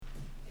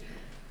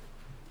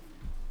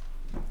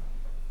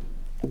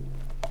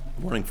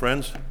Morning,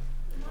 friends.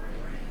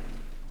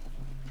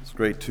 It's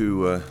great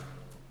to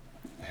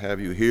have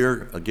you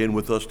here again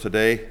with us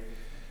today.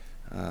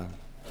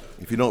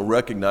 If you don't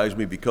recognize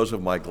me because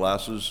of my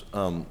glasses,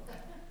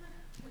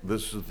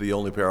 this is the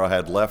only pair I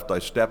had left. I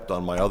stepped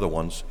on my other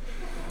ones,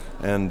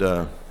 and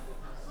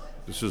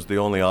this is the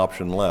only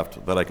option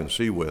left that I can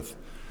see with.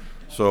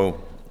 So,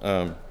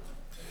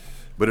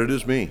 but it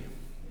is me.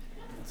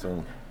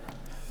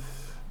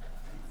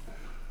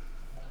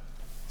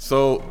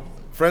 So,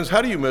 friends,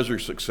 how do you measure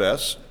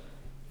success?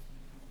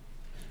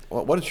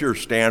 Well, what is your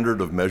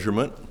standard of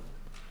measurement?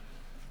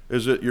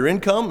 Is it your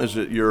income? Is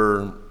it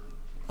your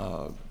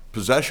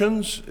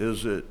possessions?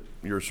 Is it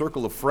your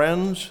circle of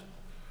friends?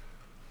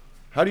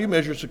 How do you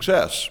measure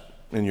success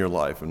in your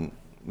life? And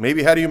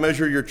maybe how do you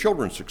measure your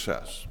children's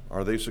success?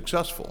 Are they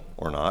successful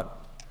or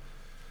not?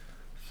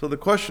 So the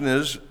question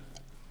is,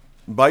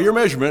 by your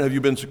measurement, have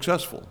you been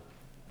successful?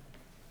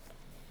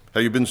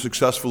 Have you been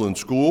successful in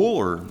school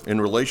or in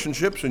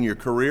relationships, in your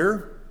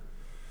career?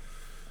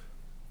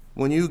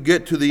 When you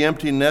get to the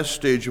empty nest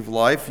stage of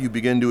life, you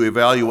begin to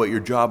evaluate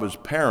your job as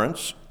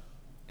parents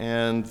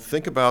and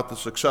think about the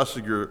success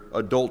of your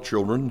adult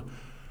children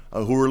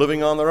who are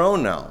living on their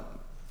own now.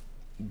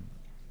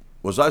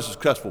 Was I a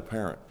successful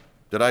parent?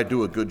 Did I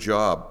do a good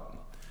job?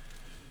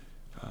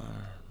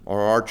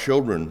 Are our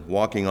children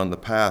walking on the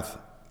path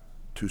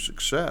to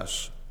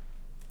success?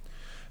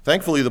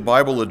 Thankfully, the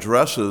Bible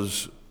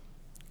addresses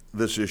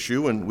this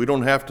issue, and we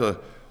don't have to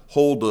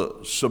hold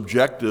a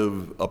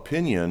subjective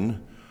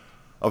opinion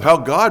of how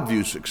God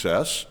views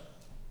success.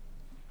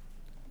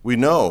 We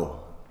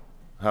know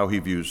how he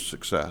views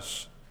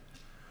success.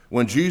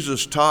 When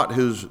Jesus taught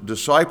his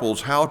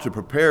disciples how to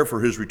prepare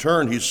for his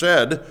return, he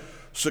said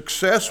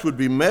success would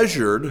be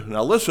measured,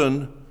 now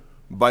listen,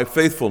 by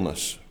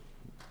faithfulness.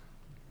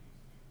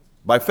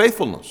 By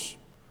faithfulness.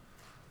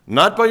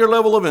 Not by your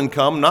level of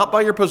income, not by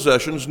your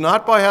possessions,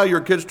 not by how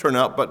your kids turn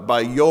out, but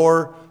by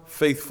your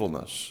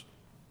faithfulness.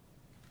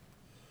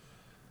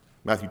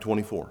 Matthew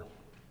 24.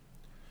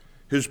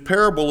 His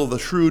parable of the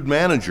shrewd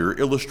manager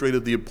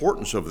illustrated the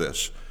importance of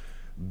this.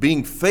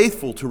 Being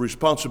faithful to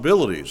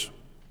responsibilities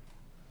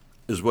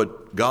is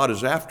what God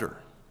is after.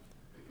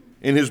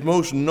 In his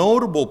most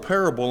notable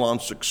parable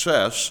on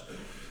success,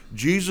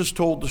 Jesus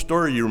told the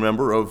story, you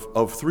remember,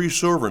 of three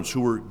servants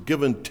who were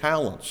given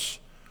talents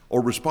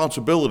or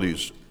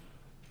responsibilities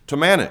to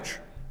manage.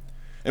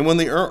 And when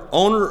the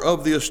owner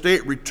of the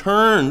estate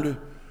returned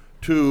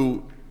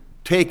to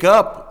take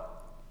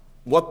up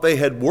what they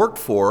had worked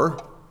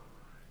for,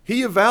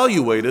 he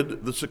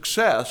evaluated the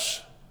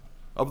success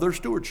of their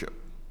stewardship.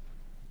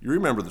 You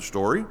remember the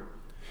story.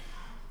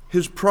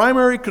 His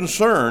primary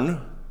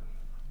concern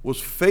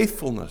was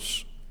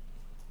faithfulness,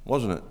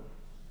 wasn't it?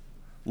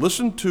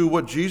 Listen to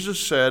what Jesus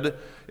said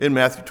in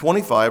Matthew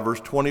 25, verse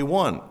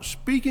 21,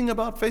 speaking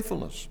about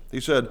faithfulness. He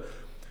said,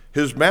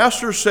 his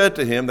master said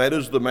to him, that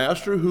is the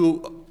master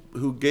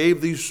who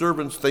gave these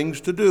servants things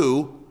to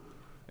do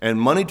and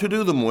money to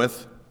do them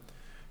with,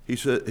 he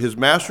said, his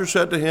master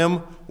said to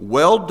him,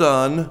 well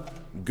done,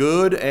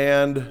 good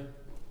and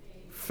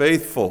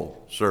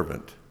faithful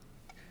servant.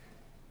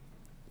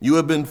 You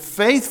have been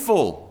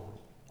faithful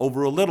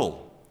over a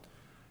little.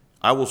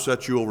 I will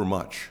set you over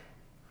much.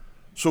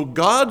 So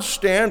God's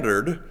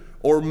standard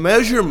or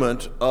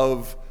measurement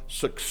of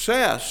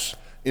success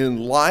in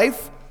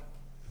life,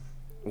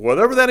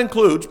 whatever that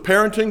includes,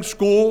 parenting,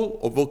 school,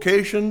 or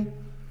vocation,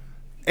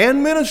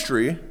 and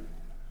ministry,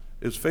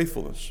 is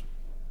faithfulness.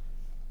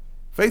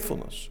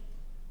 Faithfulness.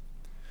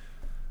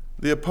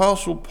 The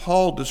Apostle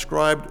Paul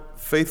described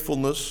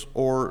faithfulness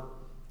or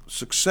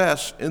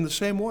success in the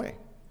same way.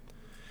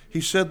 He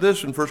said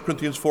this in 1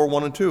 Corinthians 4,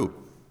 1 and 2.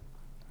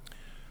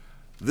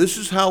 This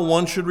is how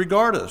one should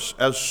regard us,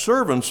 as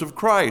servants of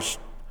Christ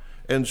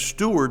and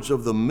stewards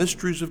of the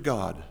mysteries of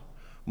God.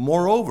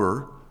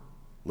 Moreover,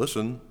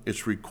 listen,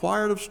 it's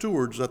required of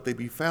stewards that they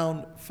be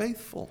found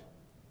faithful.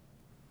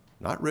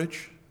 Not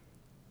rich,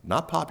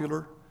 not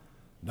popular,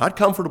 not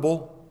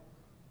comfortable,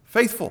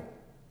 faithful.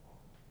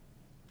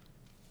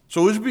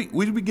 So as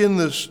we begin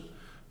this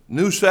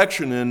new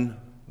section in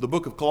the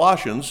book of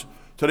Colossians,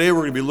 today we're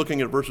going to be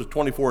looking at verses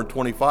 24 and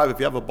 25. If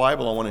you have a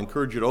Bible, I want to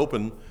encourage you to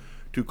open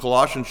to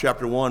Colossians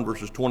chapter 1,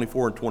 verses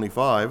 24 and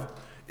 25.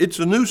 It's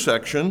a new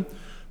section,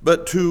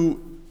 but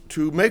to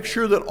make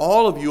sure that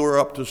all of you are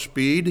up to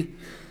speed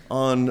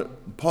on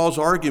Paul's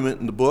argument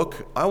in the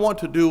book, I want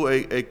to do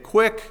a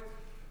quick,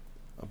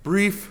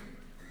 brief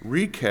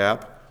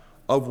recap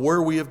of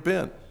where we have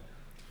been.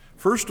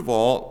 First of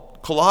all,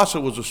 Colossae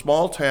was a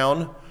small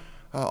town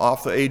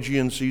off the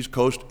Aegean Sea's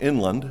coast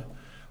inland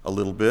a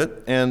little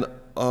bit, and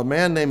a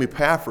man named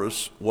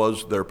Epaphras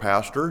was their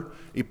pastor.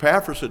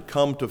 Epaphras had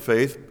come to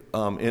faith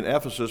in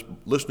Ephesus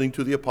listening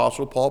to the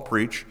Apostle Paul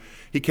preach.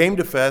 He came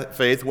to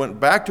faith, went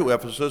back to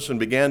Ephesus, and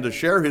began to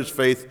share his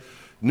faith,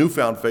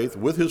 newfound faith,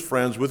 with his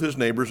friends, with his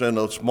neighbors, and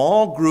a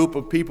small group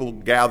of people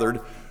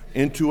gathered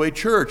into a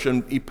church,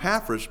 and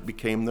Epaphras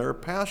became their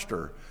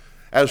pastor.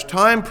 As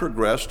time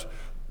progressed,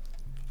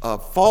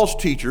 false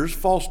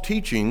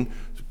teaching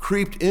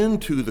creeped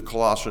into the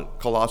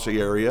Colossae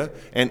area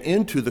and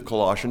into the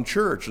Colossian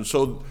church. And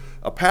so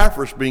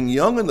Epaphras, being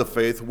young in the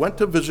faith, went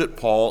to visit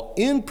Paul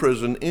in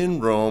prison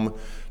in Rome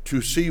to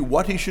see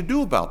what he should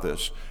do about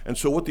this. And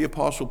so what the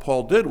Apostle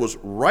Paul did was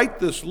write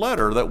this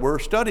letter that we're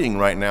studying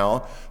right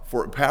now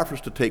for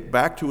Epaphras to take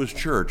back to his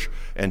church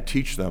and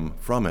teach them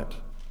from it,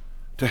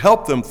 to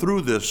help them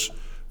through this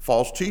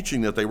false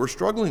teaching that they were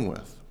struggling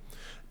with.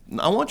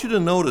 I want you to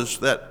notice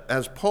that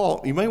as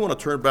Paul, you may want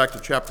to turn back to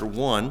chapter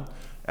 1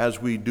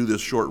 as we do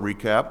this short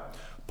recap.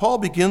 Paul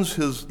begins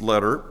his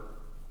letter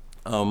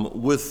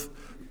with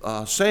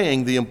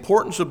saying the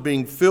importance of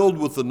being filled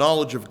with the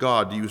knowledge of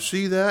God. Do you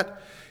see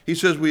that? He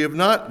says, we have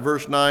not,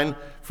 verse 9,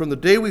 from the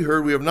day we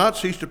heard, we have not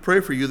ceased to pray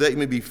for you that you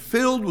may be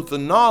filled with the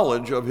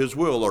knowledge of his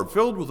will, or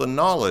filled with the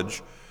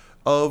knowledge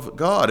of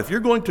God. If you're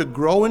going to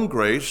grow in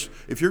grace,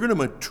 if you're going to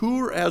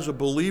mature as a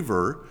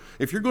believer,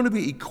 if you're going to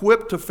be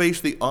equipped to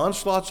face the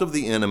onslaughts of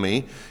the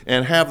enemy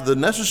and have the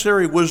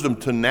necessary wisdom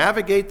to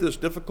navigate this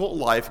difficult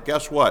life,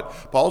 guess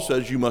what? Paul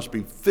says you must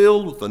be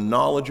filled with the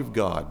knowledge of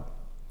God.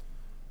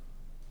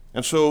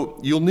 And so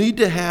you'll need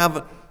to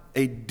have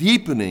a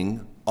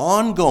deepening,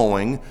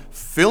 ongoing,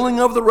 filling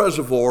of the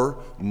reservoir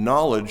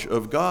knowledge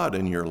of God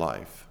in your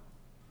life.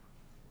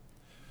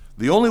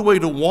 The only way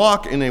to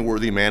walk in a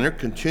worthy manner,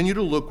 continue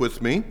to look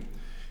with me.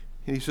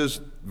 He says,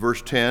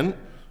 verse 10,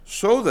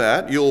 so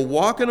that you'll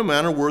walk in a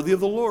manner worthy of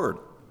the Lord.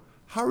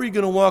 How are you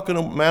going to walk in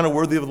a manner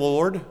worthy of the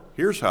Lord?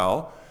 Here's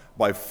how.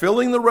 By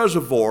filling the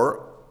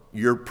reservoir,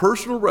 your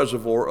personal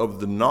reservoir of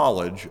the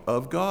knowledge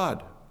of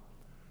God.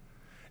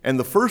 And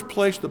the first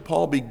place that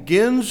Paul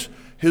begins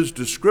his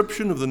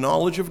description of the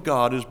knowledge of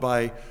God is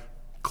by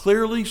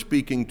clearly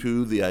speaking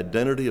to the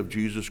identity of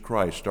Jesus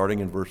Christ, starting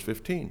in verse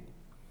 15.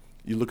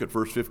 You look at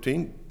verse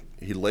 15,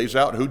 he lays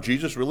out who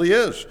Jesus really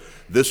is.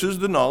 This is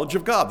the knowledge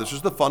of God. This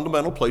is the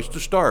fundamental place to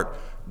start.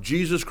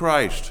 Jesus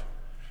Christ.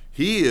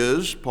 He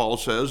is, Paul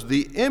says,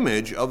 the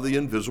image of the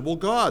invisible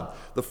God,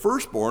 the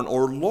firstborn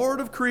or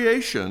Lord of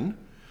creation,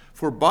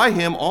 for by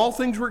him all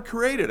things were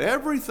created.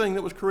 Everything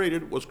that was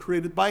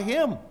created by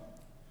him.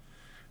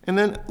 And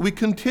then we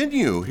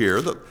continue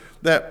here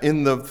that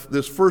in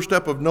this first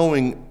step of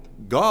knowing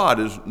God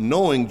is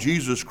knowing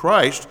Jesus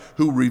Christ,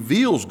 who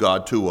reveals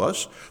God to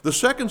us. The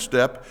second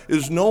step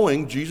is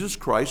knowing Jesus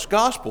Christ's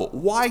gospel,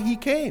 why he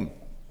came.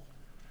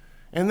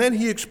 And then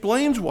he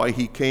explains why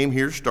he came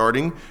here,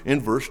 starting in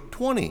verse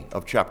 20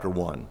 of chapter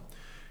 1.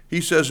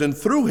 He says, and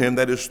through him,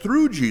 that is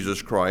through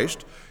Jesus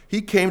Christ,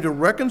 he came to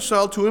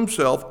reconcile to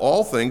himself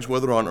all things,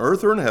 whether on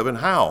earth or in heaven.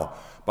 How?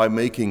 By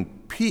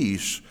making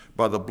peace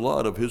by the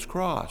blood of his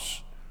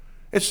cross.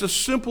 It's a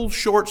simple,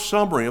 short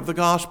summary of the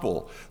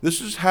gospel. This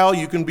is how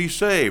you can be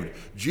saved.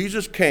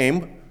 Jesus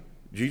came.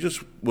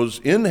 Jesus was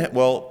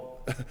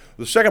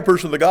the second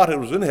person of the Godhead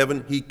was in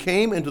heaven. He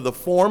came into the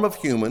form of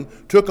human,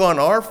 took on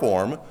our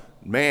form,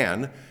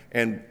 man,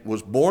 and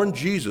was born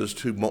Jesus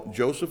to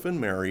Joseph and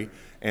Mary.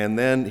 And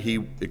then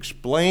he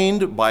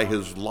explained by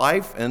his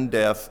life and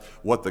death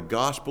what the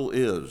gospel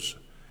is.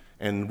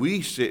 And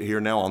we sit here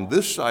now on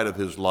this side of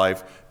his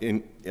life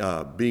in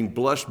being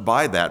blessed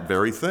by that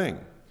very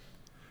thing.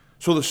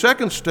 So the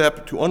second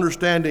step to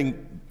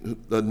understanding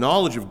the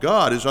knowledge of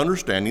God is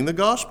understanding the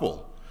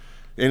gospel.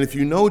 And if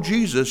you know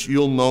Jesus,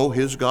 you'll know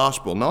his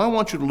gospel. Now I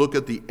want you to look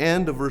at the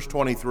end of verse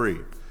 23.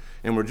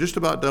 And we're just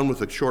about done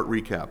with a short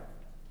recap.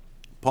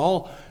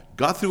 Paul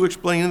got through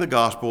explaining the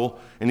gospel,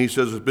 and he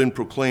says it's been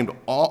proclaimed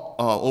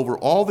over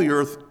all the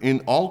earth,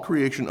 in all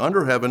creation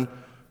under heaven.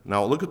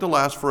 Now look at the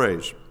last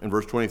phrase in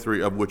verse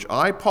 23, of which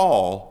I,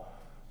 Paul,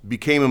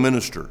 became a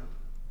minister.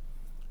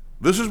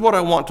 This is what I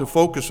want to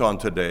focus on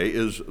today,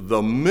 is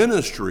the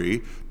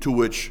ministry to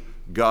which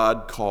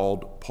God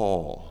called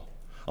Paul.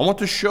 I want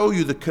to show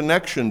you the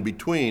connection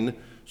between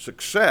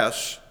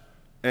success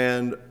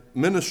and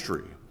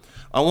ministry.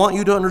 I want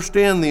you to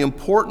understand the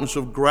importance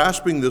of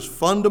grasping this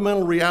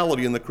fundamental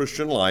reality in the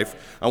Christian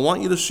life. I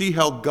want you to see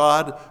how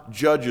God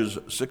judges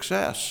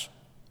success.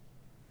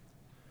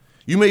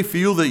 You may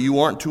feel that you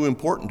aren't too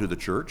important to the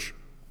church.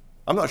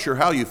 I'm not sure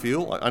how you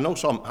feel. I know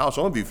how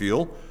some of you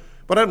feel,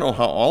 but I don't know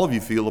how all of you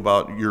feel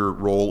about your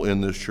role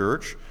in this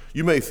church.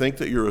 You may think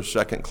that you're a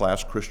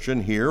second-class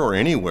Christian here or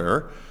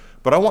anywhere,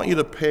 but I want you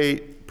to pay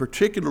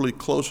particularly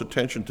close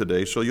attention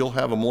today so you'll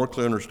have a more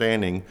clear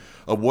understanding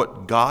of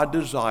what God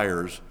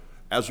desires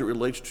as it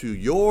relates to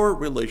your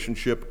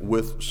relationship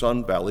with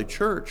Sun Valley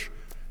Church,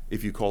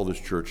 if you call this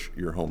church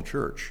your home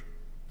church.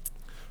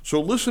 So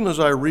listen as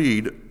I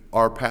read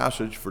our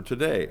passage for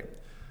today.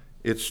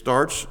 I'm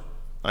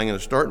going to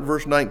start in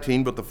verse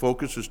 19, but the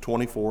focus is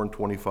 24 and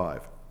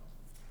 25.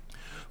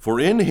 For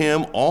in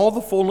him all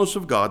the fullness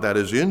of God, that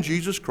is in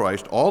Jesus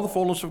Christ, all the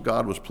fullness of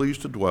God was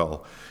pleased to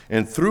dwell,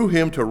 and through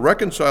him to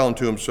reconcile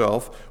unto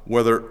himself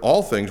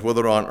all things,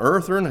 whether on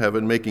earth or in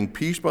heaven, making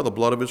peace by the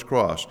blood of his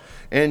cross.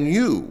 And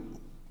you,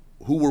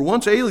 who were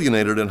once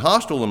alienated and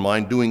hostile in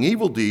mind, doing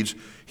evil deeds,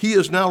 he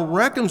is now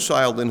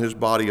reconciled in his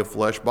body of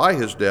flesh by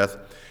his death,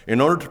 in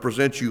order to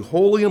present you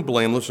holy and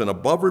blameless and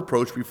above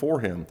reproach before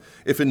him.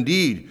 If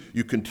indeed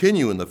you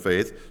continue in the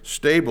faith,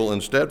 stable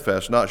and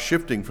steadfast, not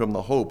shifting from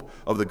the hope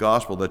of the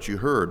gospel that you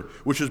heard,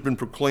 which has been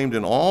proclaimed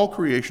in all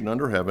creation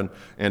under heaven,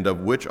 and of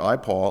which I,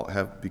 Paul,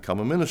 have become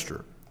a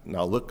minister.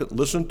 Now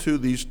listen to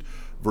these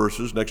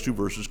verses, next two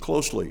verses,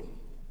 closely.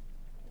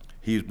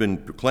 He's been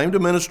proclaimed a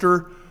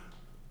minister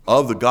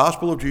of the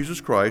gospel of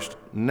Jesus Christ.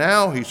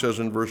 Now, he says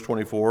in verse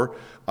 24,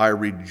 I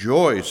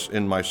rejoice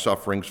in my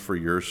sufferings for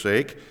your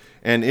sake,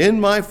 and in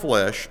my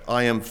flesh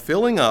I am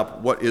filling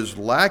up what is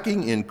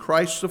lacking in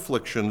Christ's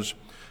afflictions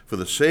for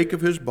the sake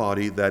of his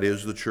body, that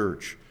is the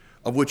church,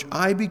 of which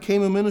I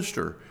became a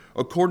minister,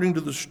 according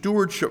to the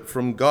stewardship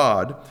from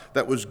God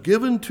that was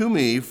given to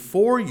me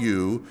for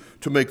you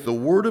to make the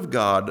word of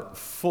God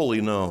fully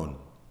known.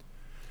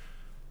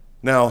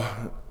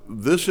 Now,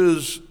 there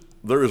is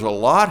a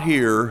lot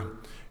here,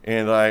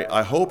 and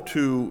I hope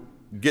to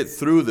get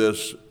through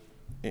this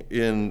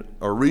in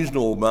a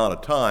reasonable amount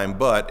of time,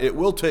 but it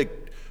will take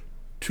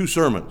 2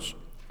 sermons.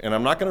 And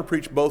I'm not going to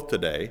preach both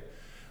today.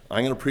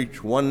 I'm going to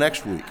preach one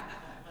next week.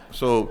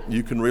 So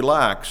you can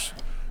relax.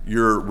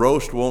 Your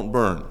roast won't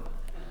burn.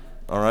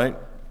 All right?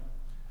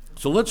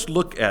 So let's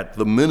look at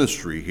the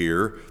ministry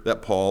here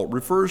that Paul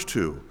refers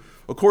to.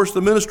 Of course,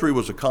 the ministry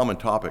was a common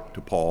topic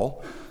to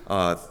Paul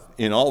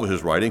in all of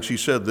his writings. He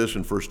said this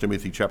in 1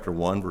 Timothy chapter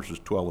 1, verses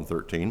 12 and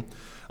 13.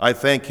 I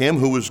thank him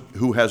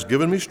who has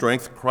given me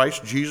strength,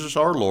 Christ Jesus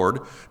our Lord,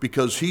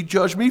 because he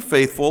judged me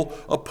faithful,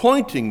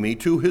 appointing me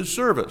to his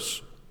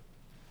service.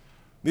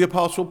 The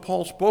Apostle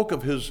Paul spoke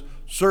of his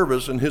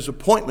service and his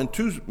appointment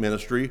to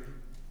ministry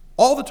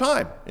all the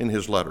time in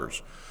his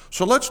letters.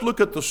 So let's look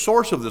at the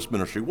source of this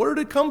ministry. Where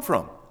did it come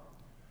from?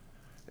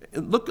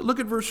 Look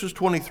at verses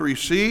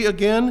 23c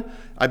again.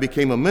 I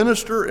became a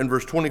minister, in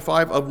verse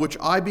 25, of which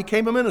I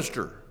became a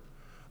minister.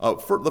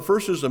 The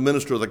first is a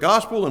minister of the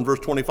gospel. In verse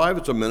 25,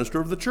 it's a minister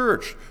of the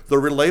church. They're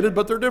related,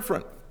 but they're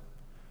different.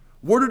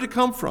 Where did it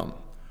come from?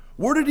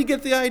 Where did he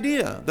get the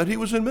idea that he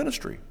was in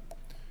ministry?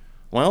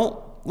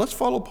 Well, let's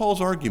follow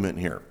Paul's argument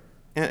here.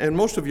 And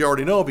most of you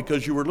already know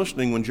because you were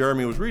listening when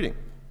Jeremy was reading.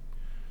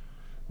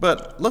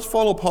 But let's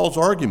follow Paul's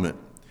argument.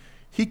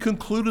 He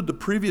concluded the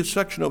previous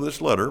section of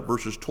this letter,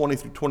 verses 20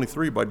 through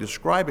 23, by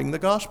describing the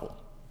gospel.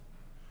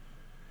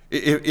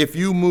 If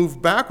you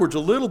move backwards a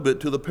little bit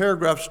to the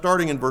paragraph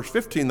starting in verse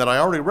 15 that I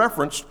already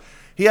referenced,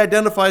 he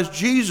identifies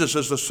Jesus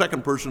as the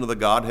second person of the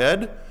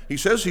Godhead. He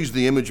says he's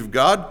the image of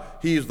God.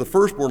 He is the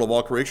firstborn of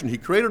all creation. He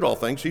created all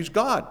things. He's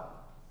God.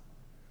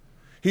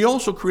 He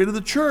also created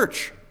the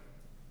church.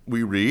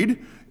 We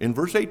read in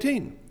verse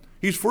 18.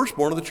 He's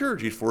firstborn of the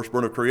church. He's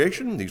firstborn of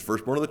creation. He's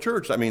firstborn of the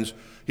church. That means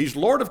he's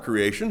Lord of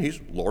creation. He's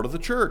Lord of the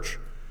church.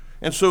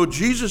 And so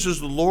Jesus is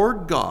the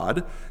Lord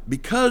God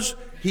because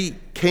he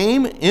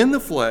came in the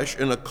flesh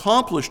and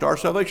accomplished our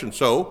salvation.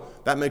 So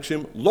that makes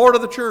him Lord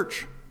of the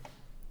church.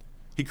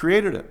 He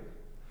created it.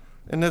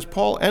 And as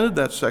Paul ended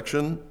that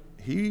section,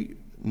 he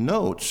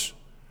notes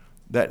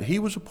that he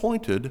was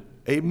appointed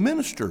a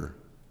minister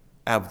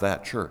of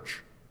that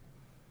church.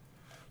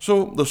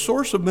 So the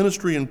source of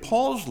ministry in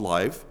Paul's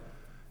life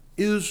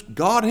is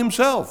God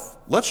himself.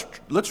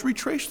 Let's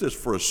retrace this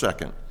for a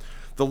second.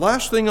 The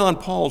last thing on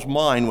Paul's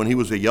mind when he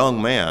was a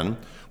young man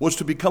was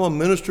to become a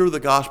minister of the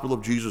gospel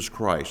of Jesus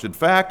Christ. In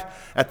fact,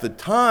 at the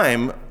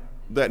time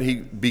that he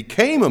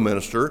became a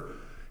minister,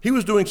 he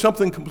was doing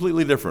something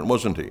completely different,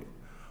 wasn't he?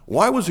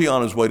 Why was he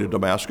on his way to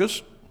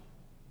Damascus?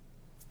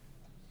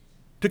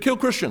 To kill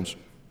Christians,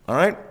 all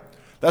right?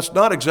 That's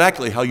not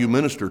exactly how you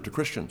minister to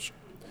Christians.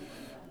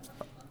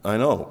 I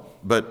know,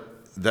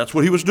 but that's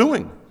what he was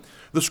doing.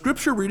 The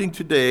scripture reading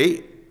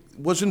today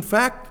was in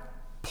fact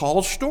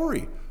Paul's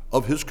story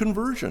of his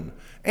conversion.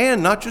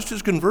 And not just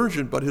his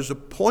conversion, but his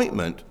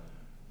appointment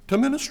to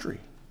ministry.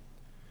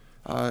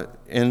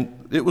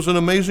 And it was an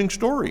amazing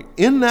story.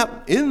 In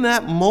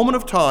that moment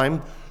of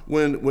time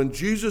when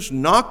Jesus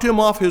knocked him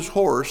off his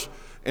horse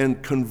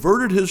and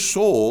converted his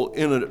soul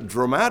in a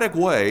dramatic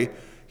way,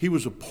 he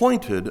was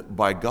appointed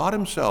by God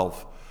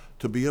himself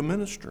to be a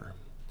minister.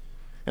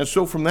 And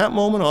so from that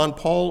moment on,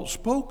 Paul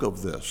spoke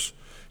of this.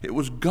 It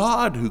was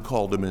God who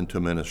called him into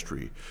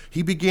ministry.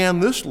 He began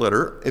this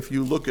letter, if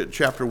you look at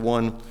chapter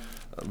 1,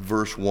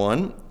 verse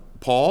 1,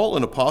 Paul,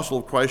 an apostle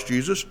of Christ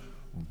Jesus,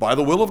 by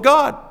the will of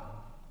God.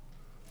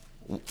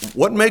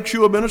 What makes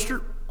you a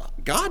minister?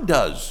 God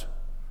does,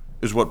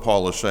 is what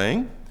Paul is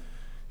saying.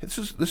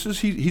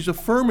 He's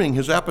affirming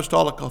his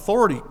apostolic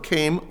authority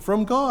came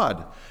from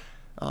God.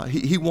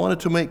 He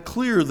wanted to make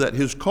clear that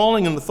his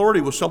calling and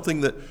authority was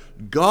something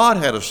that God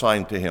had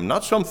assigned to him,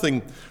 not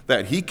something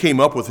that he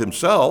came up with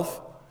himself.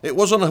 It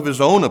wasn't of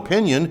his own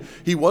opinion.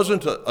 He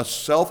wasn't a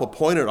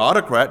self-appointed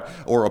autocrat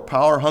or a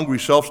power-hungry,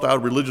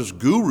 self-styled religious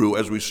guru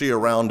as we see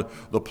around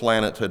the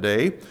planet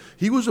today.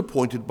 He was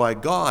appointed by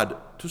God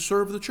to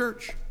serve the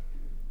church.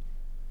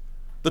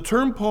 The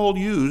term Paul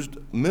used,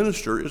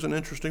 minister, is an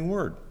interesting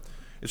word.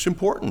 It's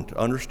important to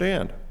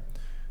understand.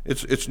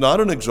 It's not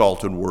an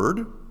exalted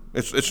word.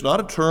 It's not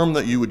a term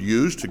that you would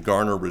use to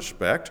garner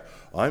respect.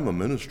 I'm a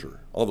minister,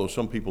 although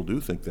some people do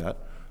think that.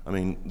 I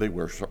mean, they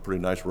wear some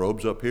pretty nice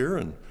robes up here,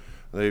 and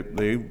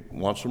they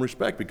want some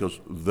respect because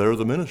they're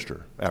the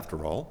minister,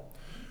 after all.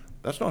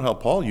 That's not how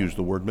Paul used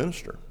the word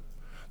minister.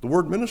 The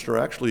word minister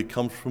actually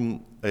comes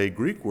from a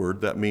Greek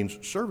word that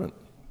means servant.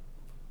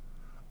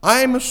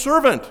 I'm a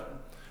servant.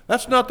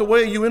 That's not the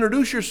way you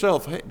introduce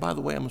yourself. Hey, by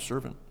the way, I'm a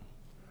servant.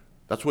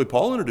 That's the way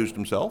Paul introduced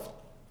himself.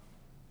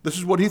 This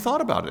is what he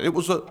thought about it. It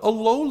was a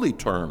lowly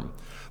term.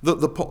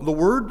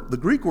 The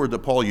Greek word that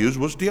Paul used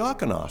was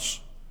diakonos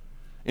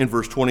in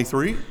verse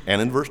 23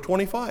 and in verse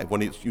 25.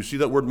 When you see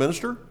that word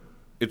minister,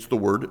 it's the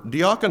word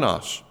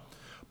diakonos.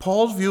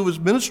 Paul's view of his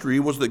ministry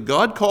was that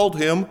God called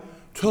him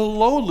to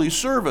lowly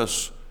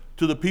service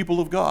to the people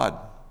of God.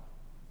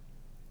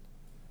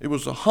 It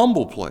was a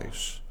humble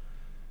place.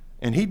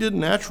 And he didn't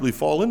naturally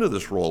fall into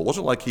this role. It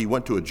wasn't like he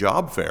went to a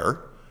job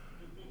fair.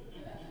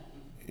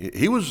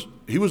 He was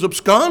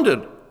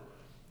absconded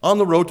on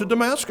the road to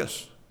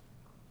Damascus.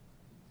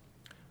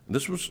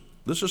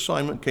 This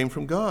assignment came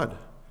from God.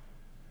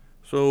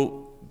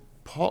 So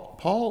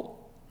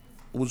Paul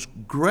was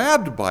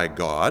grabbed by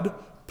God,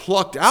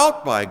 plucked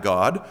out by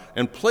God,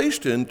 and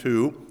placed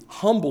into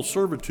humble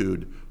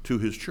servitude to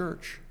his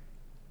church.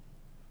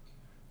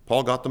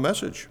 Paul got the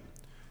message.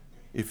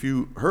 If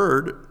you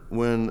heard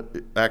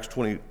when Acts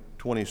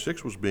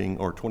 26 was being,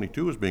 or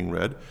 22 was being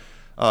read,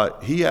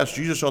 he asked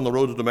Jesus on the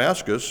road to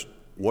Damascus,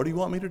 what do you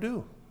want me to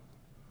do?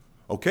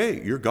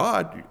 Okay, you're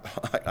God,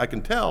 I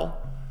can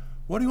tell.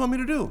 What do you want me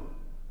to do?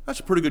 That's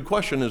a pretty good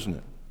question, isn't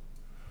it?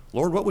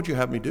 Lord, what would you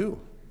have me do?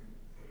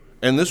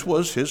 And this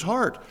was his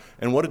heart.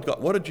 And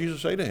what did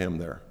Jesus say to him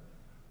there?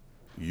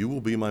 You will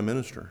be my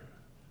minister.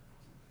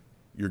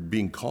 You're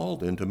being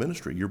called into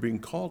ministry. You're being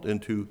called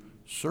into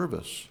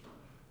service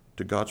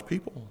to God's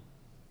people.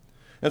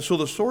 And so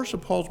the source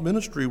of Paul's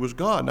ministry was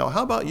God. Now,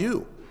 how about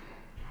you?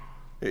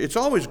 It's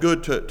always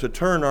good to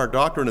turn our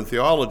doctrine and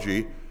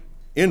theology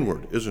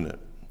inward, isn't it?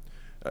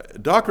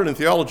 Doctrine and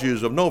theology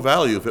is of no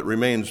value if it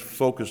remains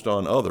focused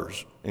on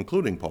others,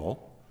 including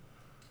Paul.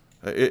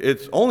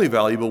 It's only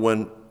valuable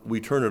when we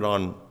turn it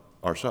on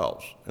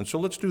ourselves. And so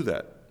let's do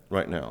that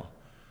right now.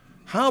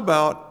 How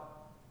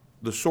about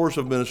the source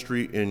of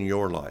ministry in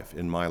your life,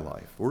 in my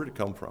life? Where did it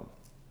come from?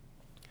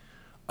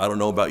 I don't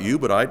know about you,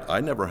 but I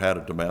never had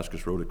a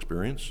Damascus Road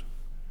experience.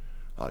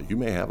 You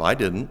may have. I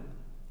didn't.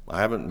 I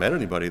haven't met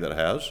anybody that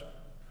has.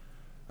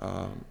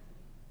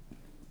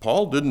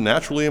 Paul didn't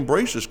naturally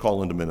embrace his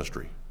call into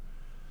ministry.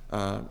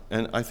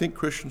 And I think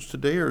Christians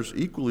today are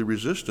equally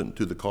resistant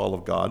to the call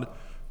of God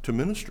to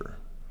minister.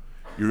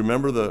 You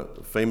remember the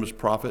famous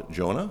prophet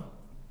Jonah?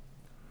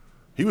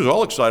 He was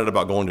all excited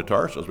about going to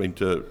Tarsus,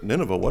 to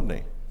Nineveh, wasn't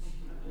he?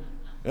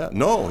 Yeah,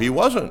 no, he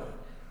wasn't.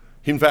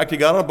 In fact, he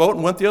got on a boat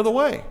and went the other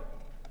way.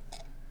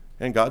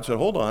 And God said,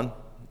 hold on,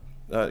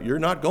 you're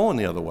not going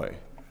the other way.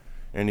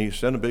 And he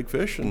sent a big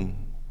fish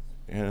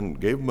and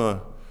gave him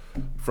a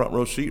front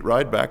row seat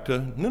ride back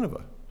to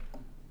Nineveh.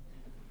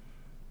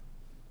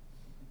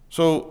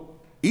 So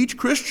each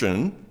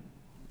Christian,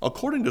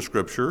 according to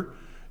Scripture,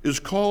 is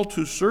called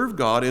to serve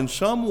God in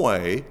some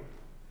way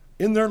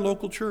in their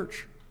local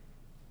church.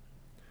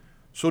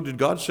 So did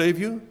God save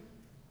you?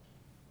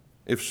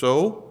 If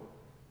so,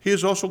 he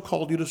has also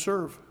called you to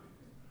serve.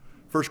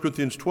 1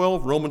 Corinthians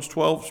 12, Romans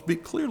 12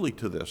 speak clearly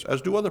to this,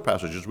 as do other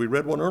passages. We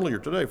read one earlier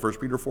today, 1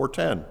 Peter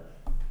 4:10.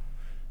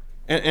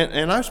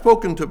 And I've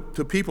spoken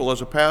to people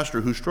as a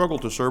pastor who struggle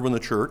to serve in the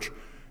church,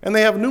 and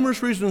they have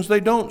numerous reasons they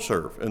don't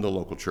serve in the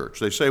local church.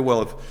 They say,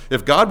 well,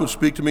 if God would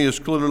speak to me as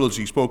clearly as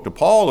he spoke to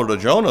Paul or to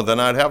Jonah, then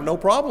I'd have no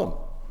problem.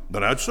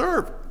 Then I'd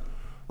serve,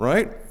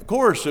 right? Of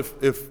course,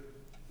 if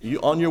you,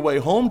 on your way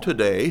home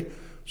today,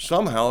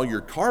 somehow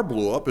your car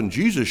blew up and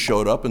Jesus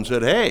showed up and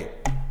said, hey,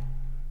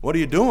 what are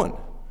you doing?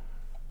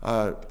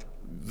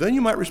 Then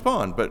you might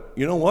respond. But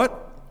you know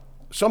what?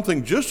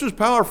 Something just as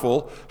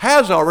powerful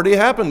has already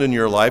happened in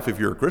your life if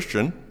you're a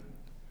Christian.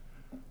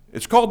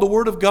 It's called the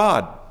Word of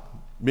God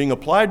being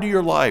applied to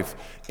your life.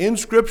 In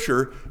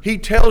Scripture, he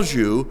tells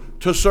you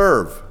to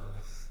serve.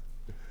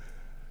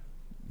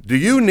 Do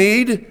you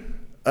need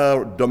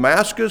a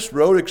Damascus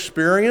Road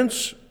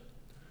experience?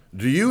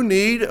 Do you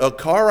need a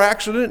car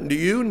accident? Do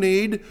you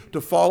need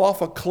to fall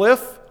off a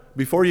cliff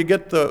before you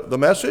get the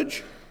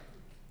message?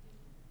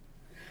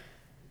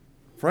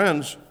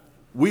 Friends,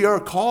 we are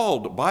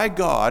called by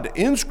God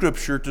in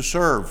Scripture to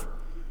serve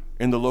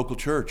in the local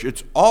church.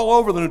 It's all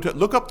over the New Testament.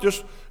 Look up,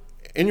 just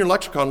in your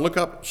lexicon, look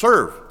up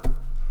serve.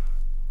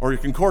 Or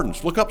your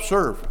concordance, look up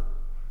serve.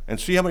 And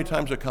see how many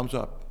times it comes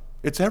up.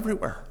 It's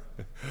everywhere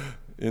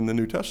in the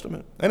New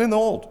Testament and in the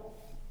Old.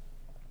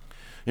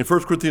 In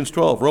 1 Corinthians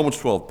 12, Romans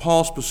 12,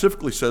 Paul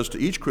specifically says to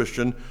each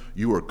Christian,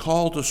 you are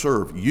called to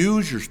serve.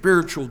 Use your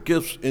spiritual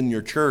gifts in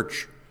your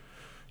church.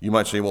 You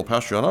might say, well,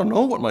 Pastor, I don't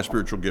know what my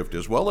spiritual gift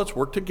is. Well, let's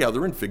work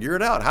together and figure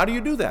it out. How do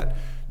you do that?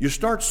 You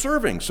start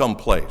serving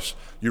someplace.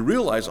 You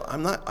realize,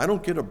 I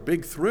don't get a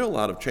big thrill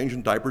out of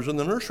changing diapers in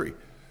the nursery.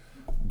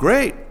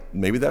 Great.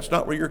 Maybe that's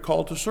not where you're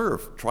called to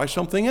serve. Try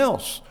something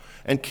else.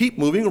 And keep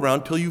moving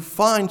around till you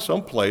find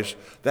some place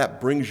that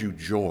brings you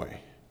joy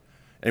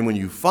And when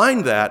you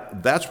find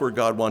that, that's where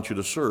God wants you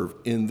to serve,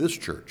 in this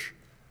church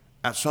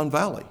at Sun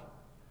Valley.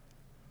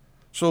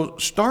 So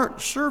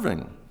start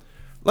serving.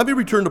 Let me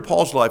return to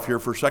Paul's life here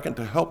for a second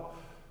to help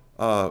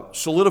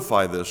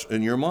solidify this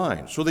in your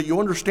mind so that you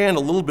understand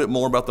a little bit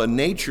more about the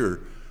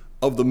nature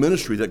of the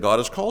ministry that God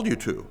has called you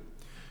to.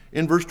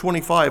 In verse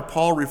 25,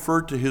 Paul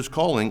referred to his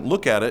calling,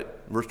 look at it,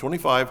 verse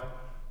 25,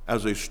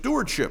 as a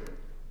stewardship.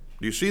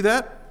 Do you see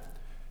that?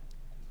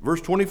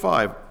 Verse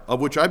 25, of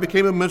which I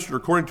became a minister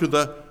according to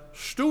the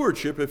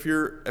stewardship. If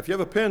you have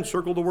a pen,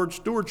 circle the word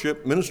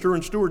stewardship. Minister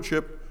and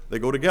stewardship, they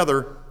go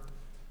together.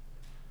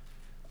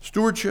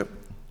 Stewardship.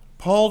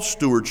 Paul's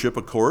stewardship,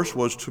 of course,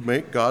 was to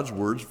make God's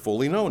words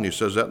fully known. He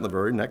says that in the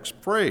very next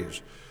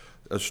phrase.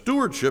 A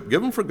stewardship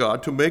given for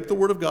God to make the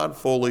word of God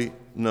fully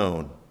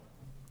known.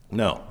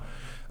 Now,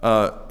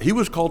 he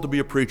was called to be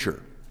a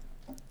preacher.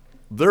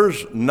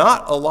 There's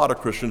not a lot of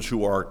Christians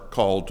who are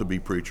called to be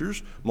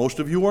preachers. Most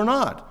of you are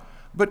not.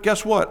 But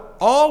guess what?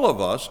 All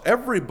of us,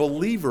 every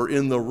believer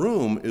in the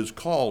room, is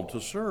called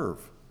to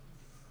serve.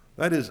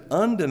 That is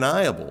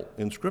undeniable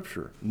in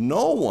Scripture.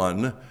 No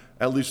one,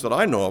 at least that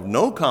I know of,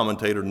 no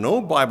commentator,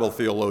 no Bible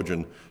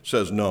theologian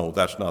says, no,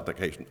 that's not the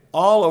case.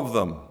 All of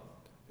them,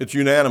 it's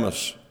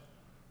unanimous,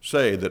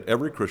 say that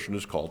every Christian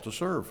is called to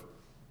serve.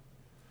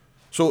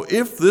 So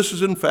if this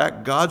is in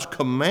fact God's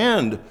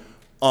command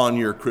on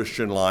your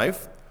Christian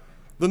life,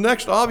 the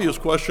next obvious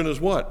question is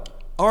what?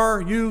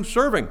 Are you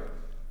serving?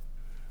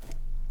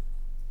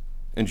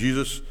 And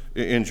Jesus,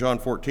 in John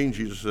 14,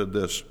 Jesus said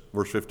this,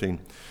 verse 15,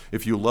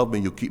 if you love me,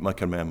 you keep my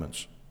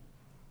commandments.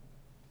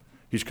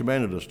 He's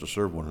commanded us to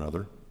serve one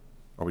another.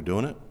 Are we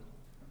doing it?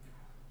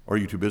 Or are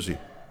you too busy?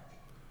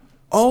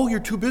 Oh, you're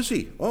too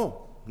busy.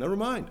 Oh, never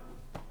mind.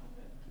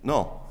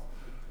 No,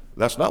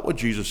 that's not what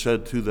Jesus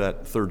said to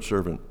that third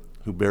servant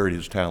who buried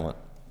his talent.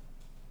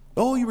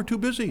 Oh, you were too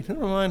busy.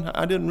 Never mind,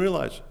 I didn't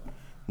realize.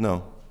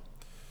 No.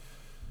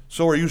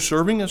 So are you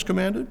serving as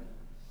commanded?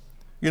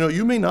 You know,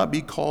 you may not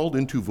be called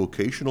into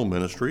vocational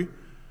ministry,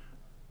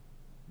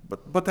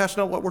 but that's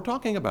not what we're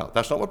talking about.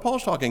 That's not what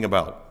Paul's talking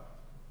about.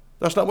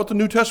 That's not what the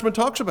New Testament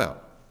talks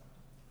about.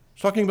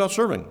 It's talking about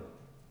serving.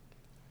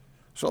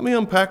 So let me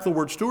unpack the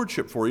word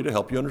stewardship for you to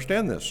help you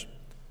understand this.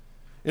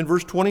 In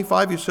verse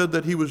 25, he said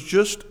that he was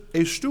just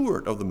a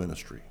steward of the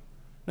ministry.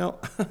 Now,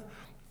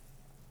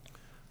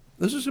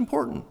 this is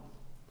important.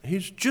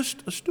 He's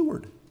just a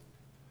steward.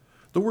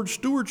 The word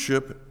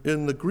stewardship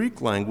in the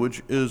Greek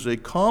language is a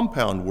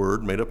compound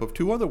word made up of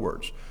two other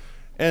words.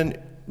 And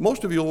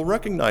most of you will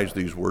recognize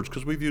these words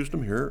because we've used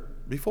them here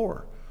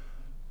before.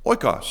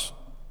 Oikos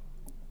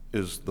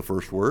is the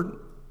first word,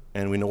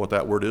 and we know what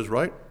that word is,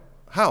 right?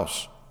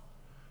 House.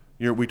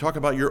 We talk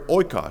about your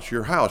oikos,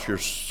 your house, your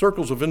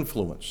circles of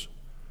influence.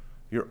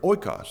 Your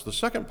oikos. The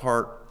second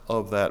part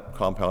of that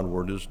compound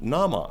word is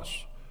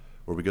nomos,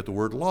 where we get the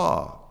word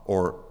law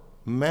or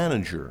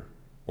manager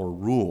or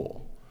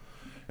rule.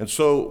 And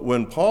so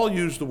when Paul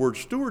used the word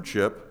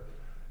stewardship,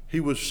 he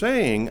was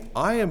saying,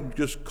 I am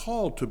just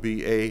called to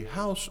be a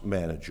house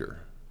manager.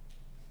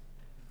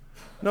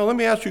 Now, let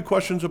me ask you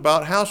questions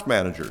about house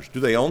managers. Do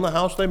they own the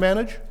house they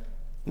manage?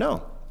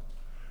 No.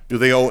 Do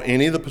they own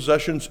any of the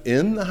possessions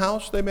in the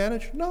house they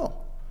manage?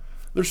 No.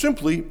 They're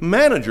simply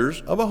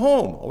managers of a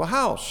home, of a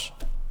house.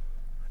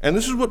 And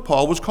this is what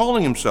Paul was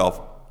calling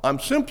himself. I'm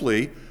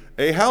simply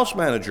a house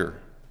manager.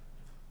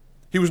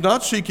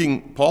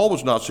 Paul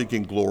was not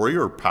seeking glory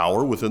or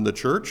power within the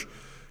church.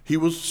 He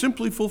was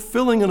simply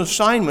fulfilling an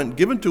assignment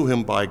given to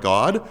him by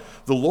God.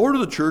 The Lord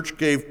of the church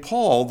gave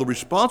Paul the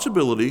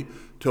responsibility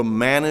to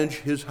manage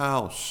his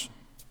house.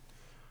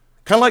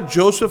 Kind of like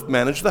Joseph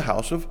managed the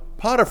house of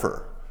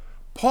Potiphar.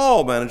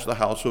 Paul managed the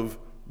house of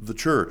the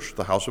church,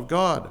 the house of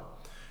God.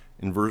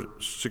 In verse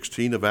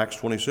 16 of Acts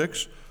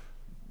 26,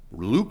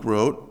 Luke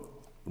wrote,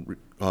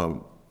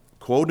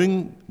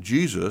 quoting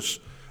Jesus,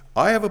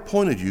 I have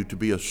appointed you to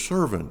be a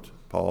servant,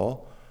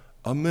 Paul,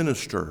 a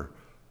minister,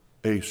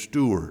 a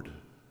steward.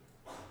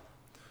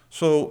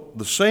 So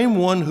the same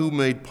one who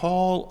made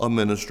Paul a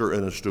minister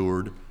and a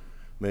steward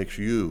makes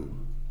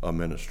you a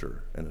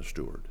minister and a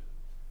steward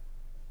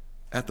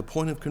at the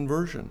point of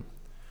conversion.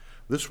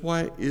 This is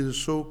why it is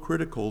so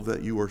critical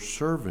that you are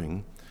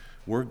serving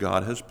where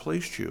God has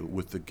placed you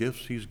with the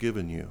gifts he's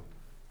given you.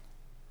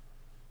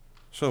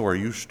 So are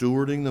you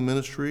stewarding the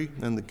ministry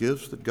and the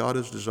gifts that God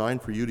has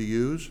designed for you to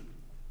use?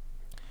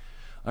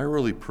 I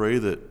really pray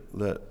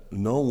that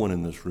no one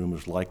in this room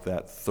is like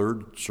that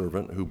third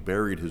servant who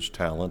buried his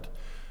talent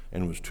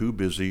and was too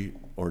busy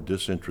or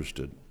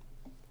disinterested.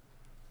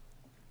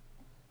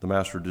 The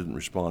master didn't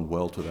respond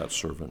well to that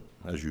servant,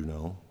 as you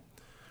know.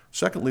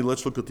 Secondly,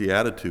 let's look at the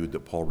attitude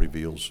that Paul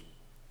reveals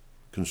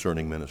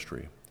concerning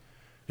ministry.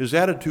 His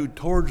attitude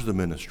towards the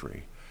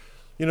ministry.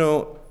 You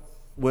know,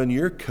 when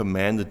you're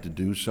commanded to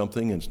do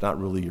something and it's not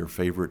really your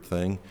favorite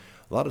thing,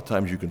 a lot of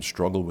times you can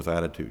struggle with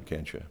attitude,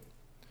 can't you?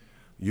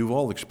 You've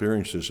all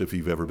experienced this if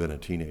you've ever been a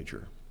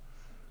teenager,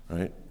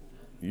 right?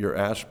 You're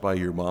asked by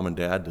your mom and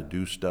dad to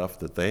do stuff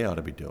that they ought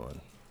to be doing,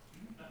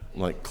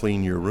 like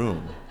clean your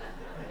room,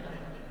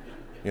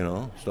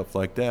 stuff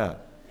like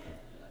that.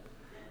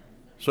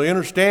 So you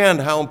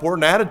understand how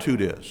important attitude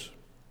is,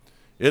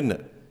 isn't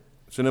it?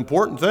 It's an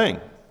important thing.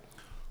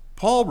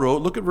 Paul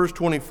wrote, look at verse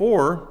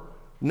 24,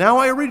 now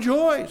I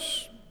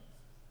rejoice.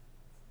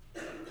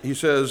 He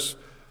says,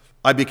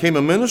 I became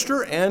a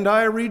minister and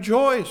I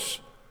rejoice.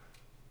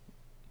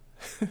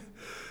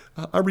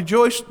 I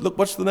rejoice, look,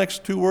 what's the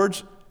next two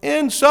words?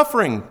 In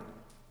suffering.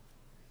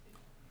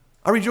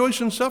 I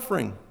rejoice in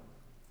suffering.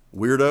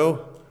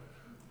 Weirdo.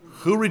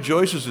 Who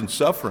rejoices in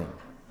suffering?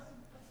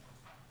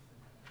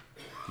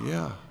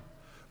 Yeah.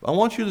 I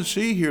want you to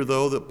see here,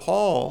 though, that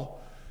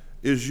Paul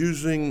is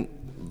using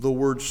the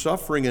word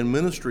suffering and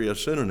ministry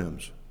as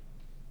synonyms.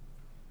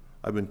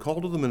 I've been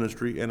called to the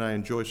ministry and I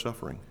enjoy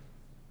suffering.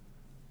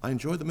 I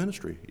enjoy the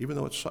ministry, even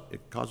though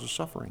it causes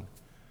suffering.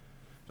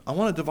 I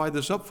want to divide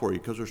this up for you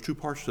because there's two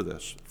parts to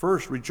this.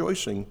 First,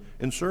 rejoicing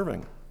in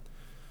serving.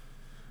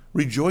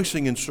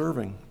 Rejoicing in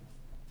serving.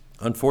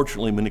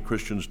 Unfortunately, many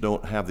Christians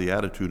don't have the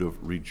attitude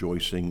of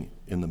rejoicing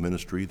in the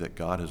ministry that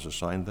God has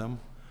assigned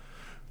them.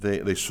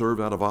 They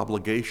serve out of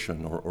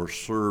obligation or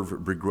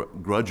serve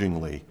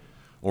begrudgingly,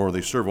 or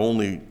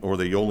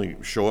they only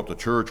show up to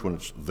church when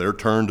it's their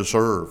turn to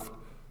serve.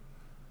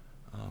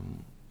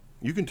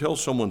 You can tell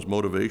someone's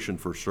motivation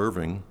for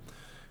serving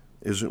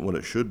isn't what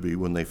it should be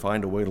when they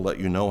find a way to let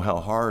you know how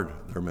hard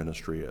their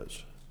ministry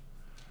is,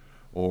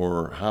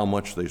 or how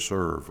much they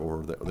serve,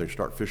 or they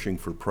start fishing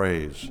for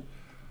praise.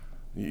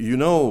 You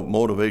know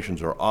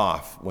motivations are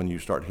off when you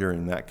start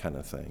hearing that kind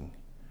of thing.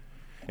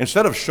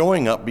 Instead of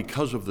showing up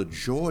because of the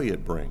joy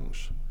it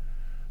brings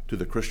to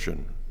the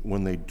Christian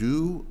when they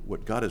do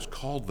what God has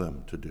called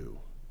them to do,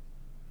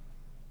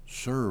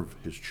 serve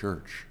His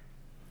church.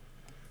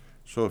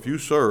 So if you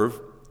serve,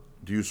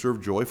 do you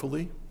serve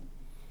joyfully?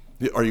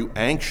 Are you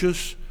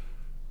anxious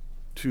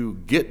to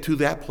get to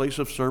that place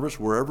of service,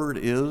 wherever it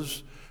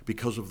is,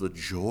 because of the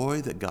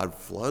joy that God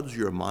floods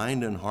your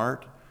mind and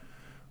heart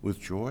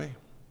with joy?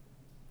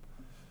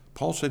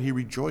 Paul said he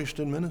rejoiced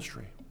in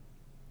ministry.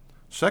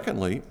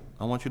 Secondly,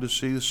 I want you to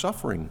see the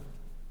suffering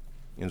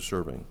in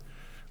serving.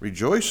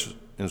 Rejoice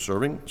in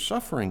serving,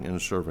 suffering in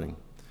serving.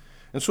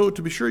 And so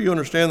to be sure you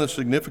understand the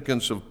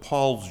significance of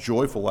Paul's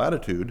joyful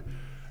attitude,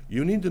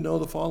 you need to know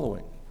the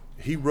following.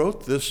 He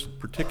wrote this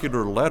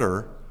particular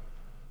letter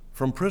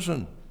from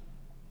prison.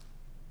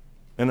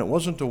 And it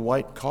wasn't a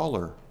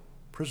white-collar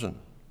prison.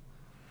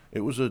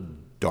 It was a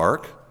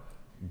dark,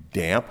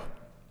 damp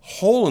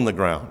hole in the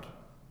ground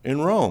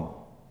in Rome.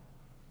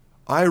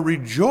 I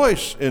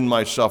rejoice in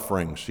my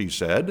sufferings, he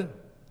said.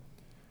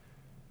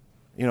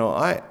 You know,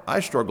 I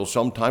struggle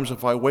sometimes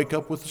if I wake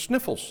up with the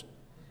sniffles.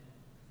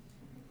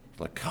 It's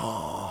like,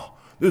 oh,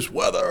 this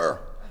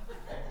weather.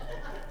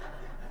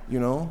 You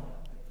know?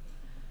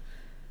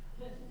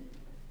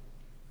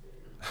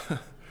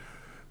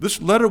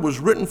 This letter was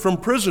written from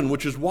prison,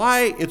 which is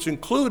why it's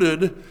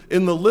included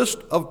in the list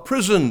of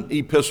prison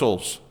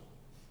epistles,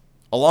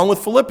 along with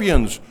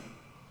Philippians,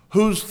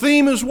 whose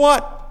theme is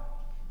what?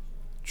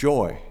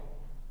 Joy.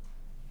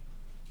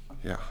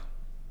 Yeah.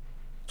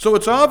 So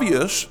it's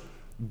obvious,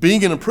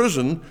 being in a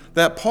prison,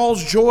 that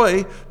Paul's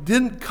joy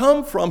didn't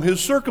come from his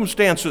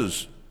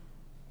circumstances,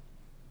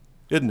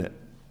 didn't it?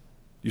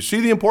 You see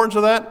the importance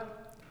of that?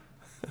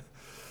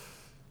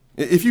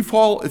 If you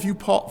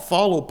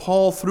follow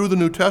Paul through the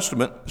New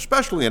Testament,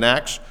 especially in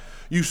Acts,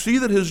 you see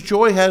that his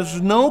joy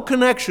has no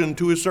connection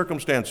to his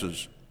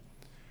circumstances.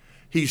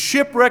 He's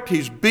shipwrecked,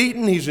 he's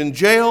beaten, he's in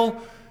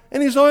jail,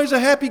 and he's always a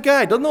happy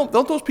guy. Don't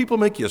those people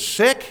make you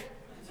sick?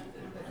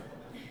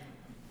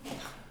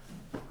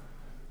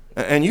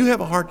 And you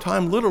have a hard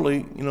time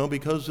literally,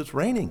 because it's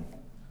raining.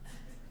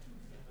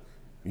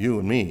 You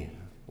and me.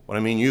 When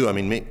I mean you, I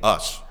mean me,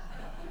 us.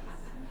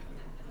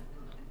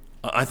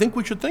 I think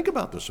we should think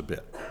about this a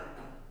bit.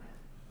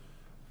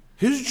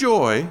 His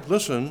joy,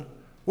 listen,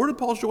 where did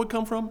Paul's joy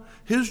come from?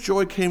 His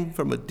joy came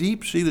from a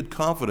deep-seated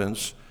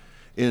confidence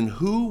in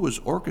who was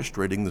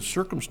orchestrating the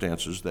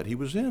circumstances that he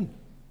was in.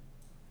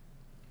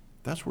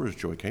 That's where his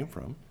joy came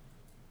from.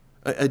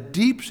 A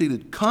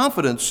deep-seated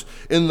confidence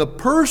in the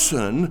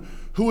person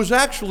who was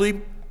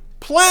actually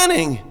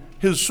planning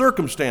his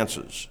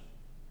circumstances.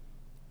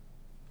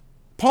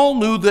 Paul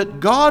knew that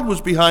God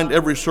was behind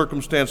every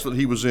circumstance that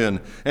he was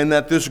in, and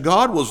that this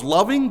God was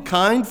loving,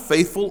 kind,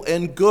 faithful,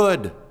 and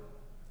good.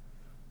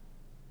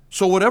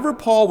 So whatever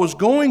Paul was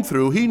going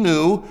through, he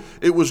knew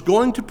it was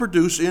going to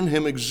produce in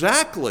him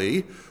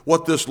exactly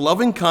what this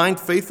loving, kind,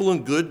 faithful,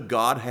 and good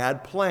God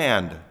had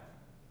planned.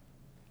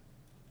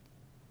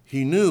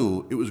 He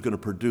knew it was going to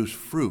produce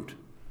fruit,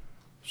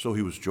 so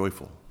he was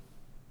joyful.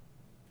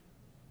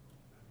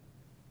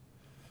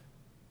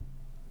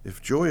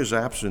 If joy is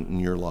absent in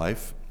your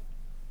life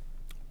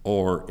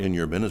or in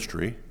your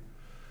ministry,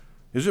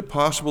 is it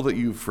possible that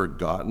you've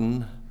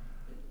forgotten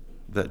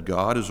that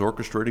God is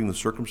orchestrating the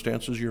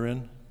circumstances you're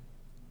in?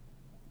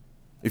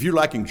 If you're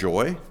lacking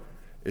joy,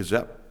 is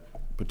that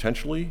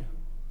potentially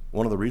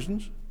one of the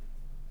reasons?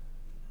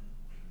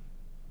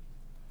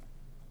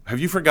 Have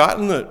you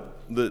forgotten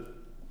that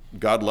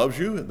God loves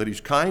you, that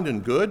He's kind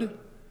and good,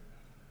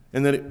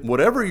 and that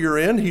whatever you're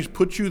in, He's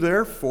put you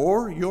there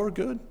for your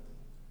good?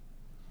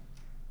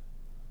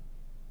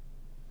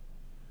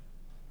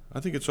 I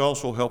think it's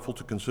also helpful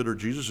to consider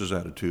Jesus'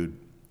 attitude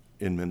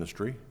in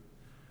ministry.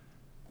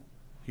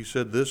 He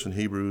said this in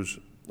Hebrews,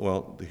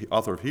 the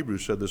author of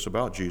Hebrews said this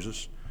about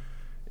Jesus,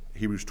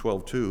 Hebrews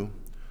 12:2,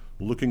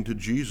 looking to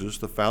Jesus,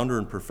 the founder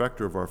and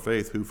perfecter of our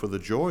faith, who for the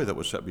joy that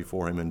was set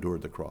before him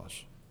endured the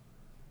cross.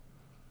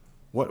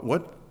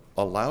 What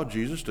allowed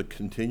Jesus to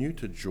continue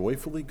to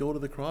joyfully go to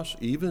the cross?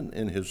 Even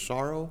in his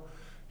sorrow,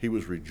 he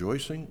was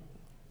rejoicing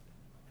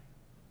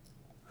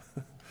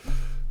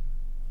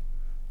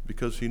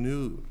because he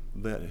knew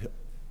that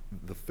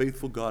the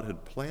faithful God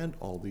had planned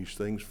all these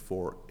things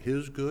for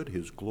his good,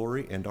 his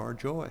glory, and our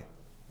joy.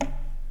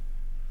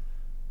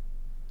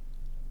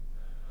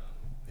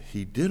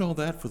 He did all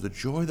that for the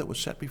joy that was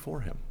set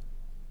before him.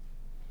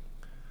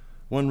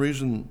 One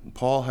reason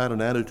Paul had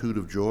an attitude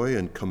of joy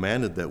and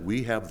commanded that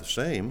we have the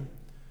same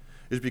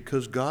is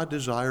because God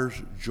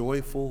desires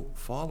joyful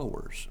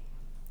followers.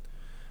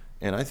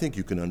 And I think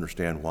you can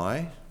understand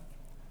why.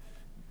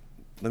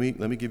 Let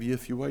me give you a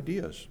few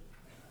ideas.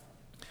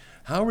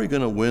 How are we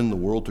going to win the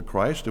world to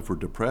Christ if we're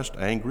depressed,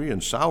 angry,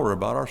 and sour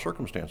about our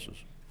circumstances?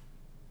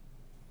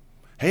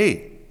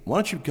 Hey, why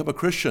don't you become a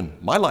Christian?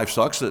 My life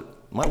sucks. It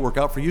might work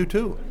out for you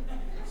too.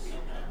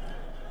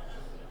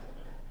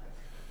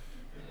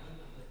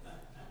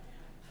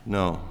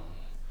 No.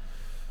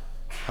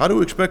 How do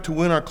we expect to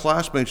win our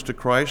classmates to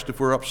Christ if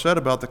we're upset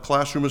about the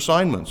classroom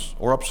assignments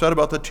or upset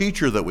about the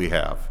teacher that we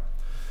have?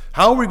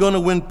 How are we going to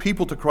win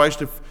people to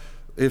Christ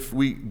if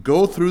we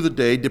go through the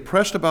day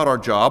depressed about our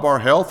job, our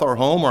health, our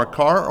home, our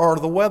car, or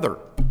the weather?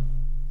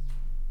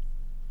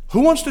 Who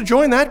wants to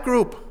join that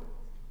group?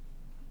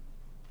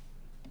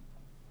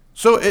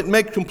 So it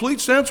makes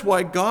complete sense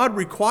why God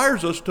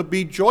requires us to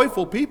be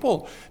joyful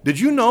people. Did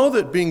you know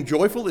that being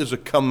joyful is a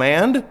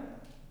command?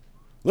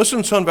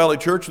 Listen, Sun Valley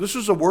Church, this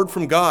is a word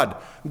from God.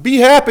 Be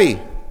happy.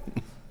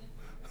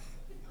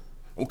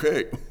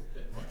 Okay.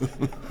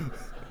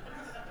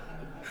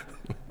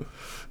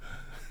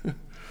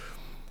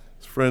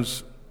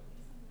 Friends,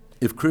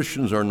 if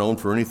Christians are known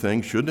for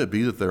anything, shouldn't it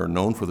be that they are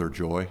known for their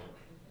joy,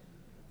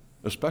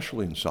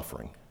 especially in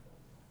suffering?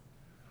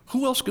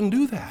 Who else can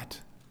do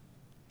that?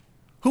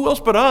 Who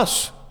else but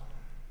us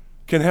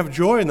can have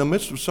joy in the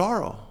midst of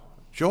sorrow,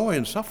 joy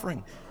in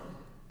suffering?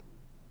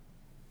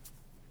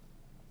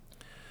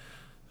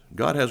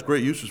 God has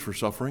great uses for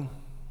suffering,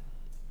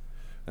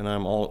 and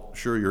I'm all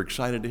sure you're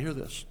excited to hear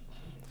this.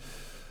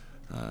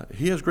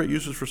 He has great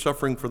uses for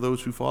suffering for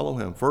those who follow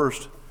him.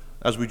 First,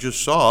 as we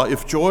just saw,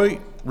 if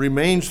joy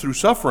remains through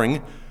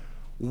suffering,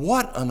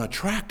 what an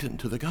attractant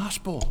to the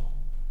gospel.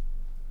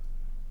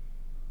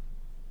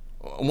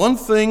 One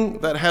thing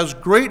that has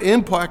great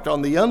impact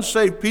on the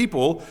unsaved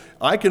people,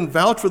 I can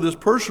vouch for this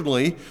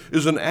personally,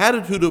 is an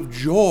attitude of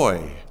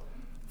joy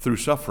through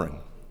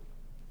suffering.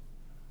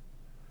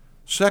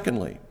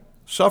 Secondly,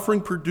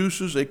 suffering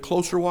produces a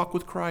closer walk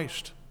with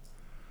Christ.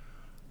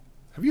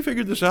 Have you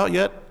figured this out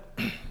yet?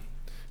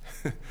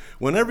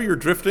 Whenever you're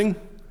drifting,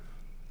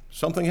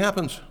 something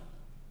happens.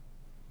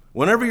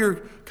 Whenever you're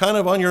kind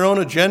of on your own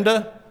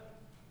agenda,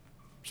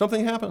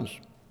 something happens.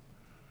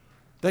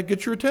 That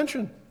gets your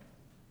attention.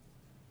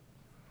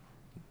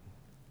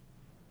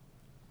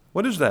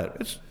 What is that?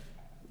 It's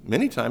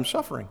many times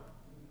suffering.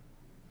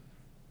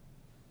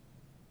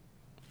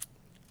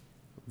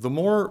 The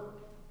more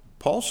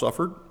Paul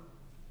suffered,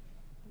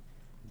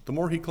 the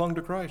more he clung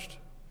to Christ.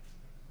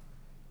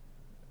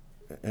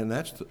 And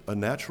that's a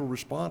natural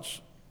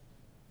response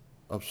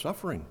of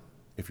suffering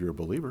if you're a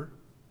believer.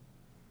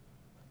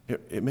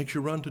 It makes you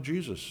run to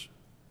Jesus.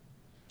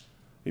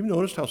 You've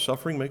noticed how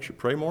suffering makes you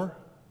pray more?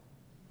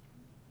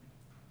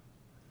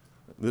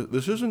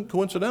 This isn't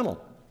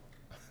coincidental.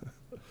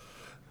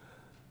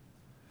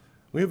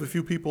 We have a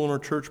few people in our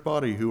church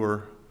body who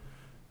are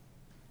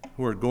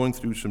going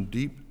through some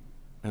deep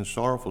and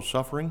sorrowful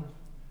suffering.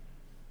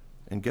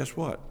 And guess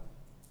what?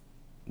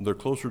 They're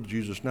closer to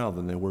Jesus now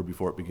than they were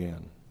before it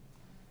began.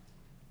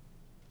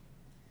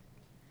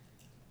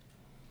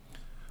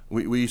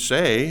 We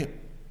say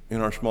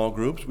in our small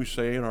groups, we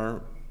say in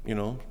our,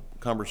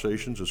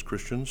 conversations as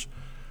Christians,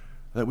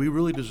 that we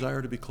really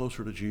desire to be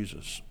closer to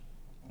Jesus,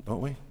 don't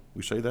we?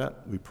 We say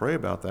that, we pray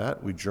about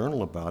that, we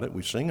journal about it,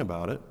 we sing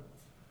about it.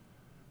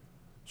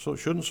 So it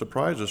shouldn't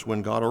surprise us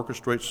when God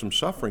orchestrates some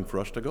suffering for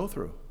us to go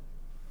through.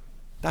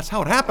 That's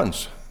how it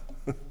happens.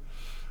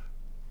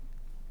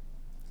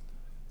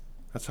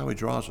 That's how he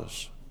draws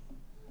us.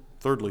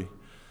 Thirdly,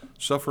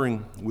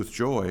 suffering with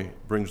joy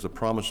brings the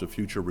promise of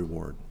future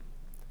reward.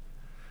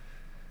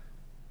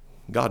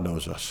 God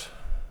knows us.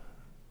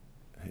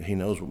 He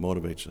knows what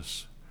motivates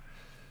us.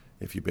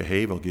 If you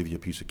behave, I'll give you a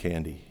piece of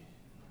candy.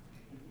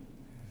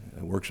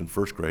 It works in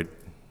first grade.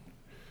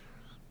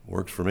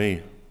 Works for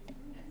me.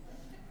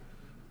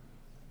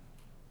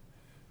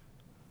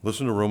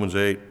 Listen to Romans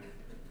 8,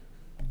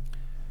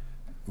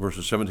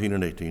 verses 17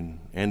 and 18.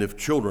 And if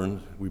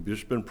children, we've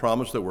just been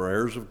promised that we're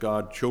heirs of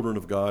God, children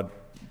of God,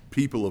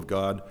 people of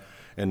God.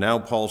 And now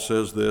Paul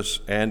says this,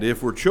 and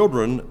if we're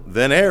children,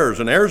 then heirs,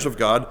 and heirs of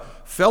God,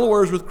 fellow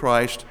heirs with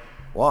Christ,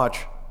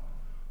 watch,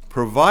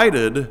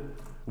 provided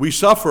we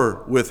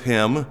suffer with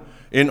him,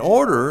 in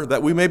order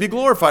that we may be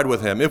glorified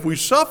with him. If we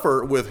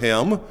suffer with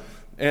him,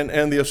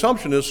 and the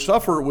assumption is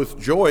suffer with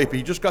joy.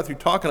 He just got through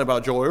talking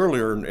about joy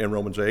earlier in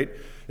Romans 8.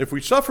 If we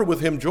suffer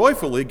with him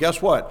joyfully,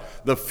 guess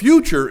what? The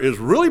future is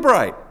really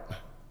bright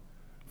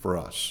for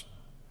us.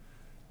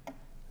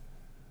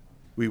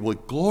 We will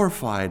be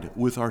glorified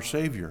with our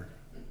Savior.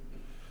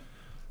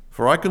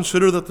 For I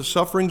consider that the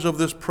sufferings of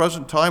this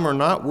present time are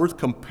not worth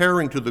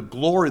comparing to the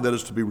glory that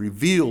is to be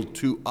revealed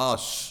to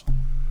us.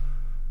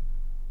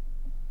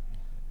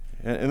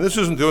 And this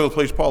isn't the only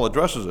place Paul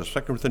addresses this.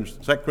 2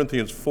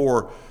 Corinthians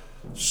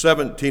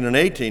 4:17 and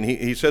 18,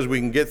 he says we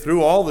can get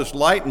through all this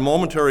light and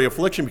momentary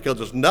affliction because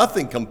it's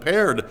nothing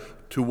compared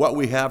to what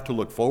we have to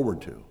look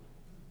forward to.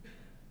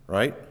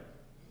 Right?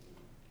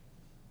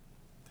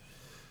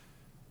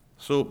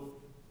 So,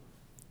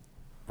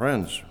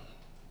 friends,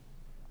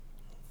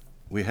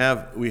 we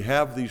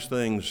have these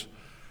things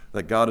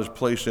that God has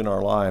placed in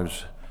our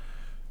lives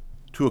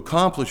to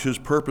accomplish his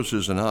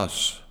purposes in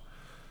us,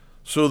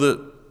 so that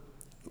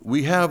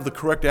we have the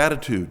correct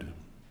attitude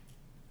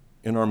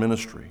in our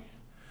ministry,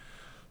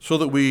 so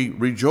that we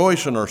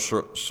rejoice in our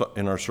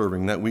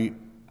serving, that we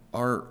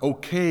are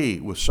okay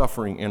with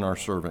suffering in our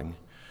serving.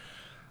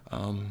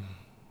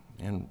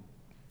 And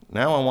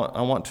now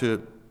I want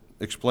to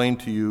explain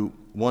to you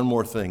one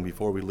more thing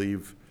before we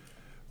leave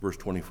verse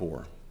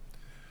 24.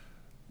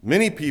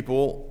 Many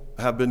people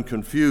have been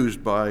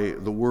confused by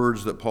the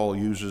words that Paul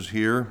uses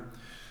here,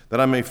 that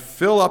I may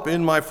fill up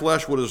in my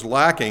flesh what is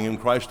lacking in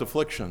Christ's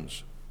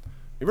afflictions.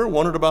 You ever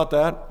wondered about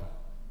that?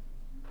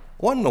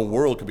 What in the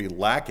world could be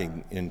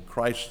lacking in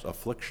Christ's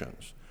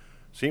afflictions?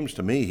 Seems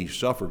to me he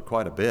suffered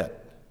quite a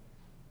bit.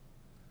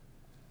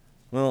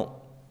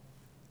 Well,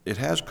 it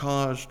has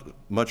caused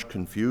much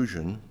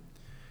confusion,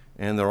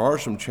 and there are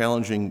some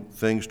challenging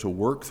things to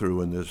work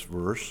through in this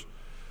verse.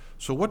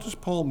 So what does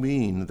Paul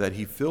mean that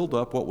he filled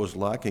up what was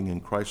lacking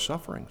in Christ's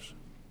sufferings?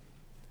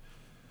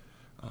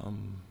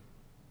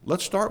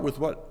 Let's start with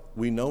what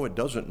we know it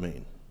doesn't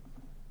mean.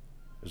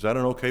 Is that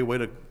an okay way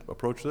to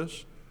approach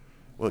this?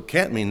 Well, it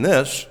can't mean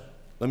this.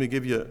 Let me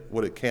give you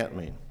what it can't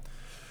mean.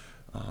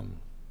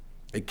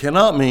 It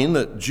cannot mean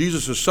that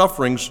Jesus'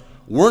 sufferings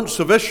weren't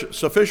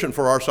sufficient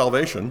for our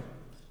salvation,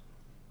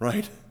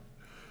 right?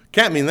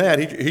 Can't mean that.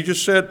 He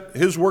just said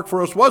his work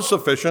for us was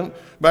sufficient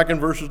back in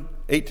verses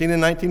 18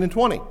 and 19 and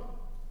 20.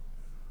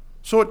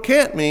 So it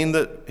can't mean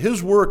that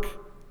his work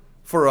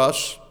for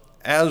us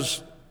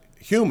as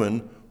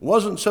human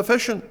wasn't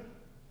sufficient.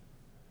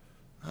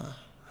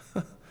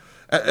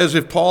 As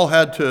if Paul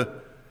had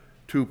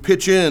to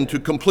pitch in to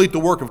complete the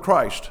work of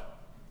Christ.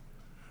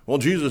 Well,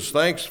 Jesus,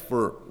 thanks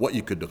for what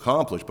you could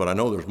accomplish, but I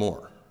know there's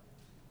more.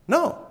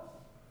 No,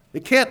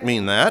 it can't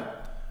mean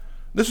that.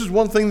 This is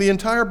one thing the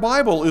entire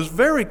Bible is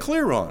very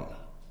clear on.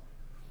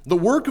 The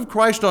work of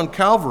Christ on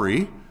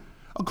Calvary,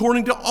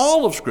 according to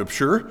all of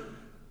Scripture,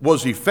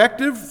 was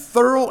effective,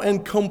 thorough,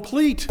 and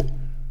complete.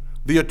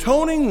 The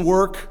atoning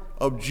work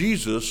of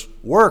Jesus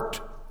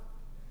worked.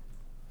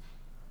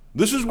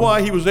 This is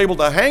why he was able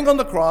to hang on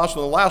the cross,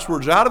 and the last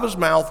words out of his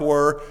mouth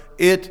were,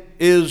 "It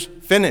is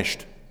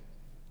finished."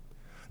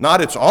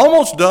 Not, "It's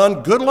almost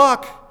done, good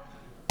luck."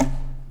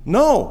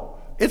 No,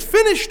 it's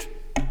finished.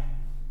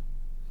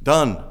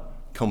 Done,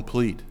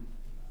 complete.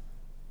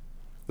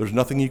 There's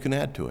nothing you can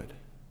add to it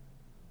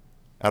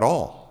at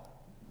all.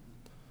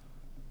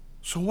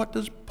 So what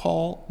does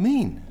Paul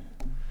mean?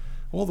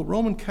 Well, the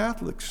Roman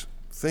Catholics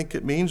think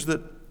it means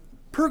that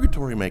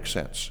purgatory makes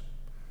sense.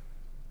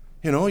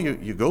 You know,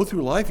 you go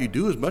through life, you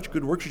do as much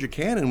good works as you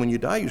can, and when you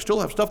die, you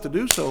still have stuff to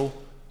do, so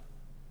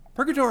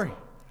purgatory.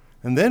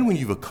 And then when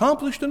you've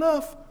accomplished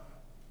enough,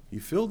 you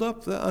filled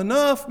up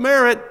enough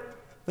merit,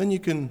 then you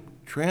can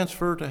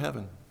transfer to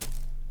heaven.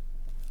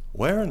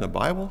 Where in the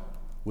Bible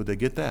would they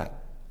get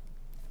that?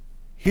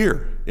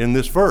 Here, in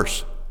this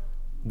verse.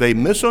 They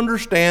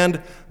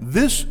misunderstand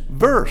this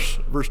verse,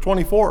 verse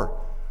 24.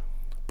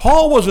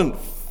 Paul wasn't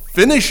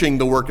finishing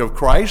the work of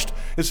Christ.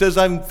 It says,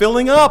 I'm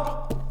filling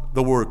up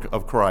the work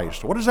of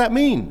Christ. What does that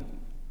mean?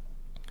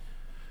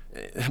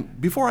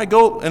 Before I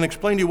go and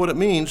explain to you what it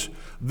means,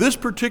 this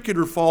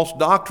particular false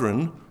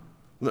doctrine,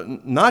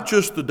 not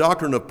just the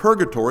doctrine of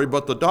purgatory,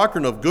 but the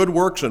doctrine of good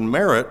works and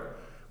merit,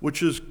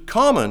 which is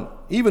common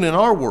even in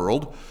our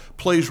world,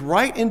 plays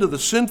right into the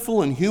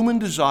sinful and human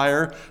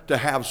desire to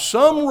have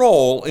some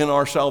role in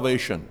our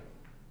salvation.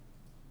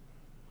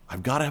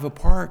 I've got to have a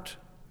part.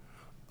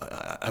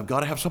 I've got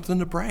to have something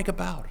to brag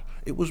about.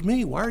 It was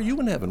me. Why are you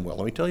in heaven? Well,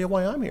 let me tell you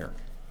why I'm here.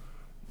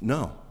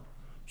 No,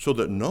 so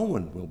that no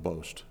one will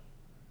boast,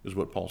 is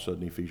what Paul said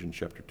in Ephesians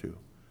chapter 2.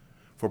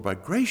 For by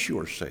grace you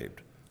are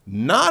saved,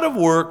 not of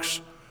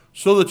works,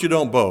 so that you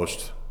don't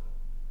boast.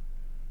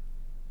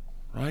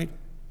 Right?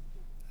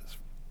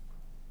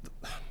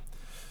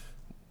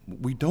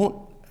 We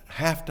don't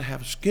have to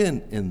have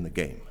skin in the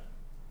game.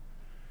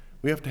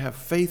 We have to have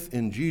faith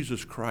in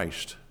Jesus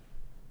Christ,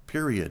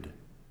 period.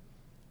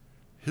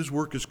 His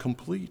work is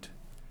complete.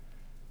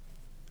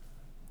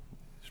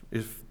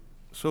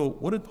 So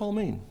what did Paul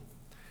mean?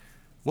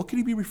 What could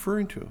he be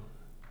referring to?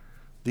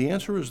 The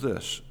answer is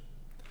this,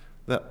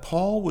 that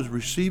Paul was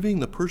receiving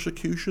the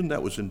persecution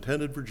that was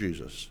intended for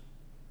Jesus.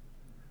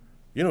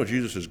 You know,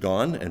 Jesus is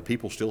gone and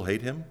people still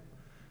hate him.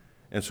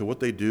 And so what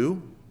they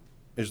do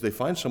is they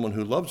find someone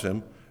who loves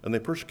him and they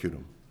persecute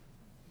him.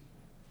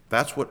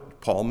 That's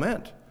what Paul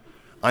meant.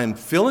 I'm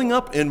filling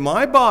up in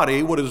my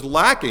body what is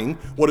lacking,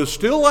 what is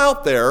still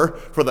out there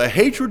for the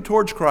hatred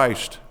towards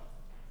Christ.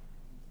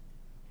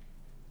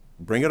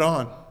 Bring it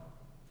on.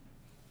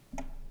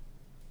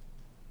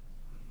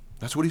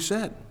 That's what he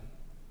said.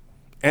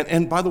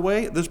 And by the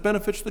way, this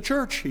benefits the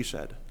church, he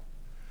said.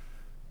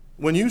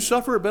 When you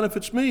suffer, it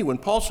benefits me. When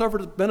Paul suffered,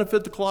 it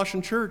benefits the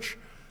Colossian church.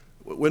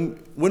 When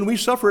we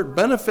suffer, it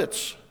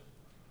benefits.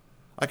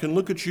 I can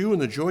look at you and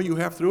the joy you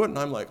have through it, and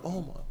I'm like,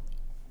 oh, my,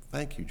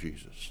 thank you,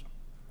 Jesus.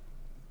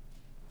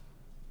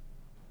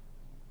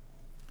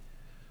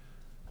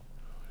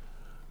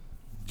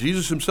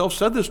 Jesus himself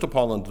said this to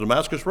Paul on the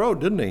Damascus Road,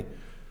 didn't he?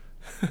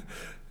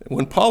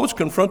 When Paul was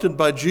confronted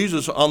by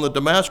Jesus on the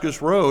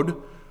Damascus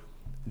Road,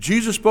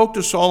 Jesus spoke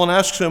to Saul and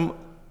asked him,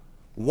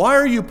 why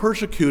are you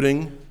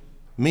persecuting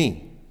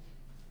me?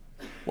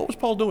 What was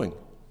Paul doing?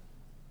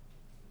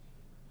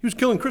 He was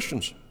killing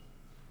Christians.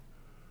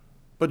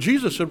 But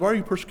Jesus said, why are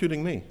you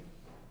persecuting me?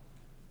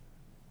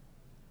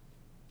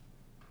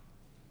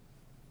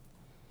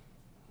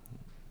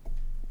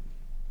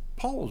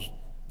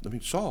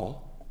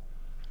 Saul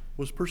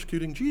was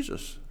persecuting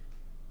Jesus.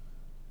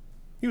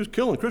 He was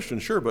killing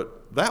Christians, sure,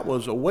 but that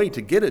was a way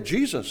to get at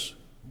Jesus.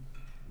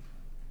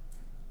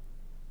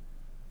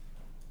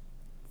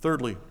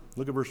 Thirdly,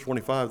 look at verse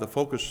 25, the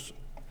focus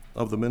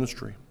of the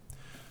ministry.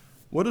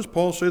 What does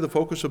Paul say the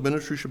focus of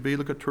ministry should be?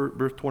 Look at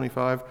verse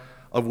 25.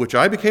 Of which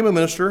I became a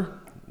minister,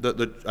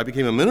 I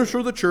became a minister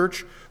of the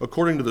church,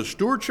 according to the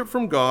stewardship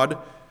from God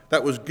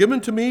that was given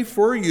to me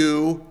for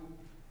you.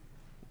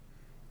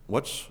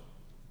 What's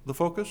the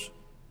focus?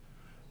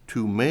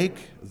 To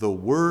make the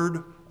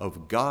word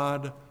of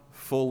God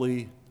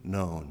fully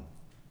known.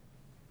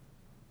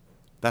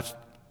 That's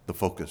the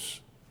focus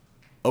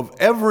of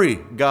every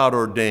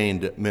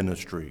God-ordained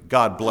ministry,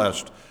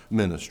 God-blessed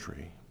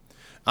ministry.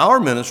 Our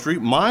ministry,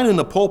 mine in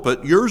the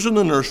pulpit, yours in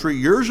the nursery,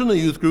 yours in the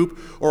youth group,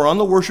 or on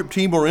the worship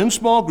team, or in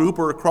small group,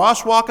 or a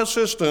crosswalk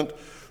assistant,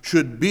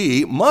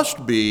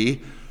 must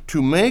be,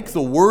 to make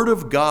the Word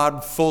of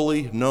God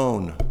fully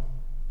known.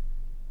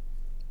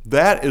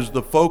 That is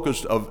the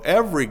focus of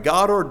every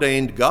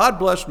God-ordained,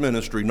 God-blessed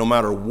ministry, no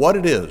matter what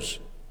it is.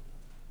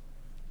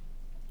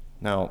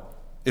 Now,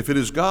 if it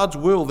is God's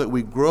will that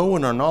we grow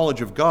in our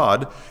knowledge of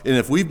God, and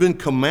if we've been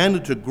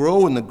commanded to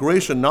grow in the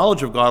grace and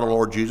knowledge of God, our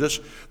Lord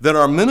Jesus, then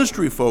our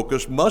ministry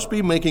focus must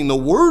be making the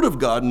Word of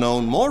God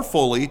known more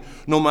fully,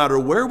 no matter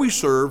where we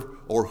serve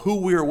or who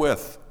we are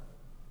with.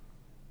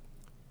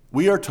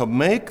 We are to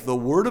make the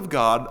Word of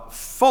God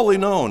fully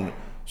known,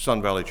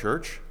 Sun Valley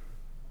Church.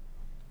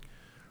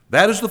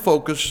 That is the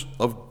focus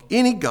of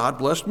any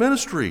God-blessed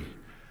ministry.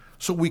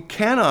 So we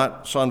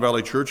cannot, Sun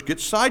Valley Church, get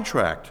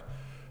sidetracked.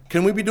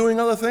 Can we be doing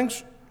other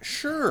things?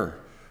 Sure.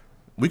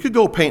 We could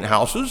go paint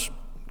houses.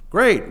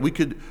 Great. We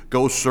could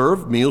go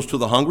serve meals to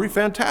the hungry.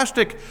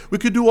 Fantastic. We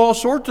could do all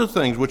sorts of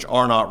things which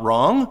are not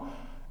wrong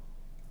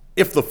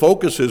if the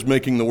focus is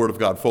making the Word of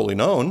God fully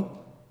known.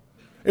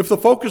 If the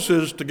focus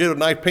is to get a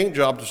nice paint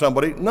job to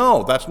somebody,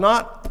 no, that's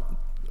not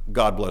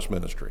God-blessed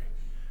ministry.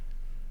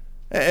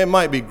 It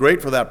might be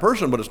great for that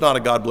person, but it's not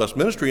a God-blessed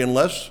ministry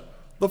unless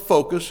the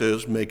focus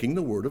is making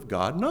the Word of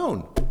God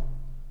known.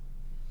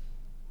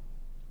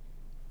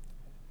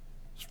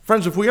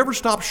 Friends, if we ever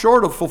stop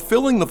short of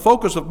fulfilling the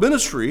focus of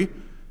ministry,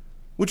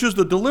 which is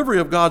the delivery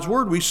of God's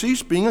Word, we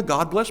cease being a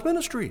God-blessed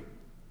ministry.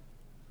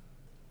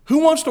 Who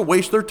wants to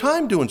waste their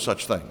time doing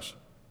such things?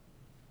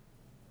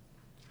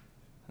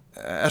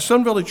 As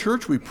Sun Valley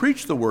Church, we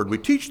preach the Word, we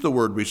teach the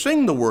Word, we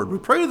sing the Word, we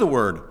pray the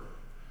Word.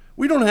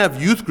 We don't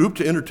have youth group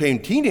to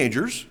entertain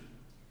teenagers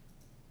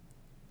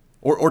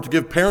or to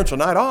give parents a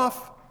night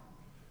off.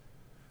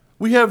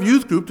 We have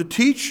youth group to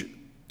teach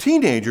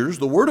teenagers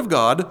the Word of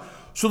God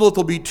so that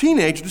they'll be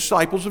teenage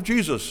disciples of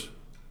Jesus.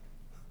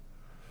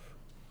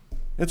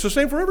 It's the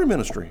same for every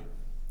ministry.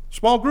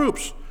 Small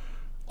groups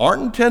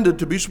aren't intended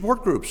to be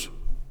support groups.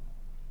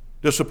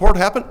 Does support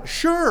happen?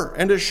 Sure,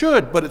 and it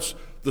should, but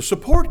the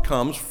support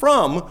comes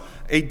from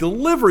a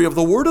delivery of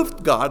the Word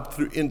of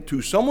God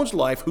into someone's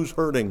life who's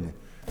hurting.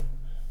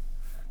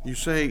 You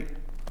say,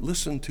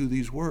 listen to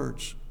these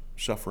words,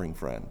 suffering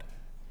friend.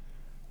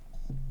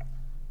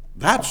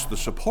 That's the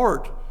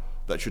support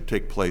that should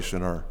take place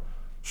in our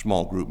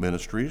small group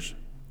ministries.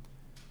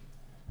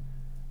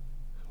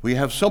 We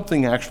have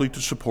something actually to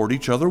support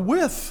each other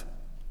with.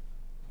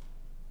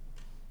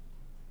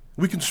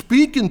 We can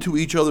speak into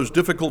each other's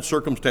difficult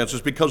circumstances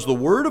because the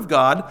Word of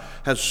God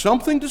has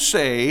something to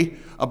say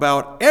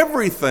about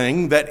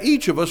everything that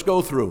each of us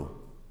go through.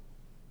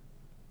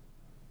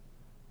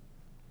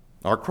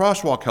 Our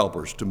crosswalk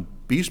helpers, to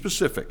be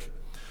specific,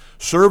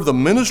 serve the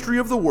ministry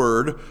of the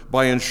Word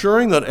by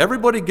ensuring that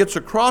everybody gets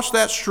across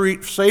that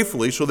street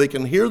safely so they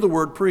can hear the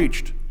Word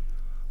preached.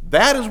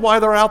 That is why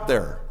they're out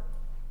there.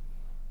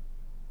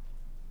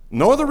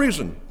 No other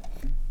reason.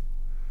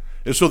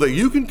 is so that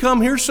you can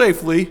come here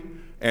safely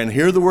and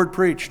hear the word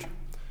preached.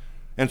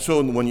 And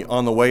so when you,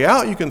 on the way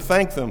out, you can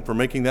thank them for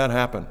making that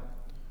happen.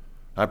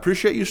 I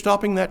appreciate you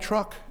stopping that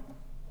truck.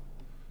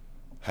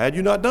 Had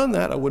you not done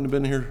that, I wouldn't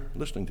have been here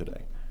listening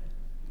today.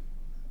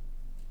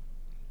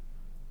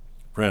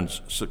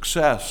 Friends,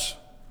 success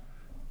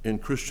in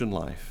Christian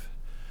life,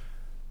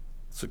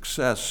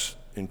 success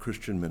in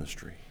Christian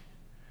ministry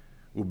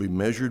will be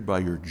measured by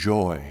your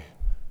joy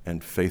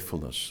and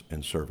faithfulness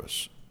in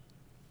service.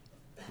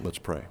 Let's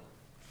pray.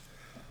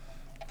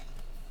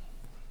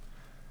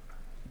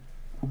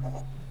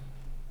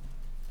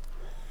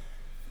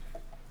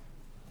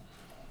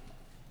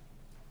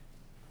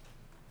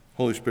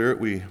 Holy Spirit,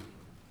 we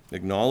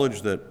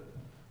acknowledge that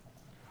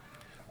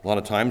a lot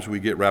of times we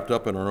get wrapped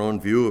up in our own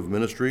view of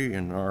ministry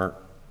and our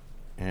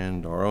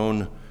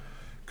own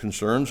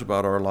concerns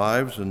about our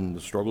lives and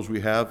the struggles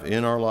we have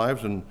in our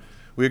lives. And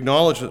we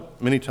acknowledge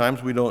that many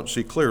times we don't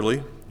see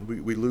clearly.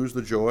 We lose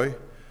the joy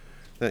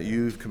that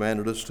you've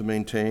commanded us to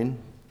maintain.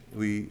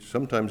 We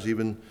sometimes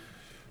even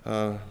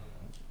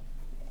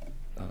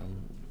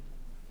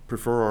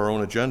prefer our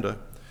own agenda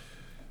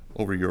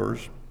over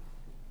yours.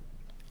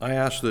 I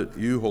ask that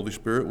you, Holy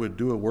Spirit, would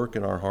do a work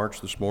in our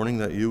hearts this morning,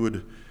 that you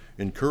would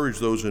encourage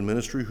those in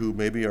ministry who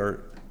maybe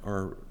are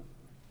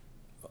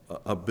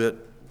a bit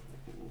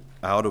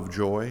out of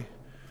joy,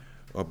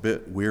 a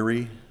bit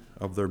weary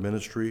of their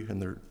ministry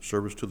and their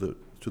service to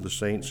the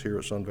saints here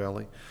at Sun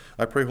Valley.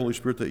 I pray, Holy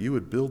Spirit, that you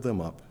would build them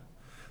up,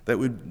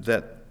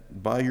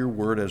 that by your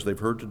word, as they've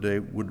heard today,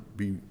 would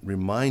be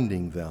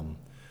reminding them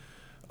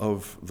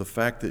of the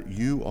fact that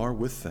you are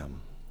with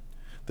them,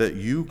 that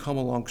you come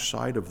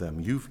alongside of them.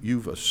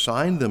 You've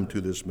assigned them to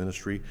this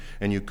ministry,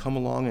 and you come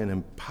along and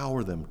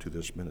empower them to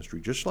this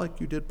ministry, just like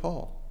you did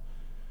Paul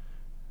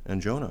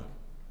and Jonah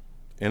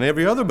and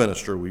every other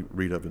minister we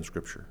read of in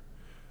Scripture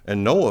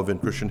and know of in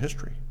Christian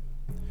history.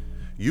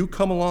 You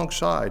come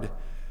alongside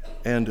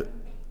and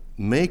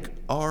make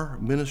our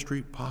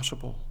ministry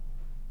possible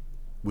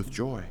with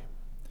joy.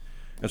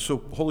 And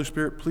so, Holy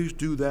Spirit, please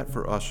do that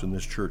for us in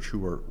this church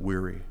who are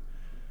weary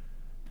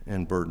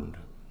and burdened.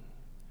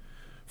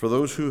 For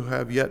those who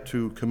have yet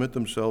to commit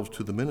themselves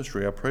to the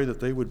ministry, I pray that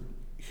they would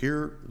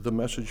hear the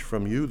message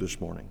from you this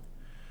morning.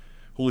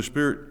 Holy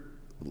Spirit,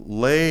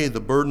 lay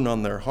the burden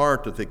on their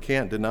heart that they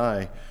can't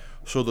deny,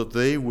 so that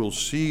they will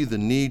see the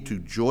need to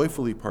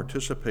joyfully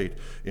participate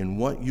in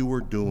what you are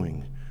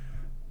doing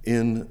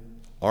in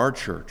our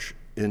church,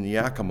 in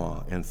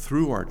Yakima, and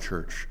through our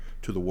church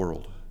to the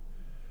world.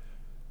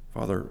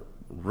 Father,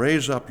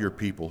 raise up your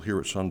people here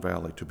at Sun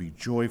Valley to be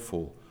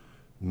joyful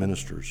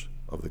ministers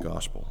of the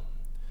gospel.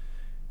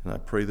 And I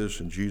pray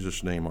this in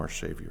Jesus' name, our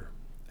Savior.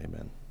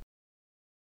 Amen.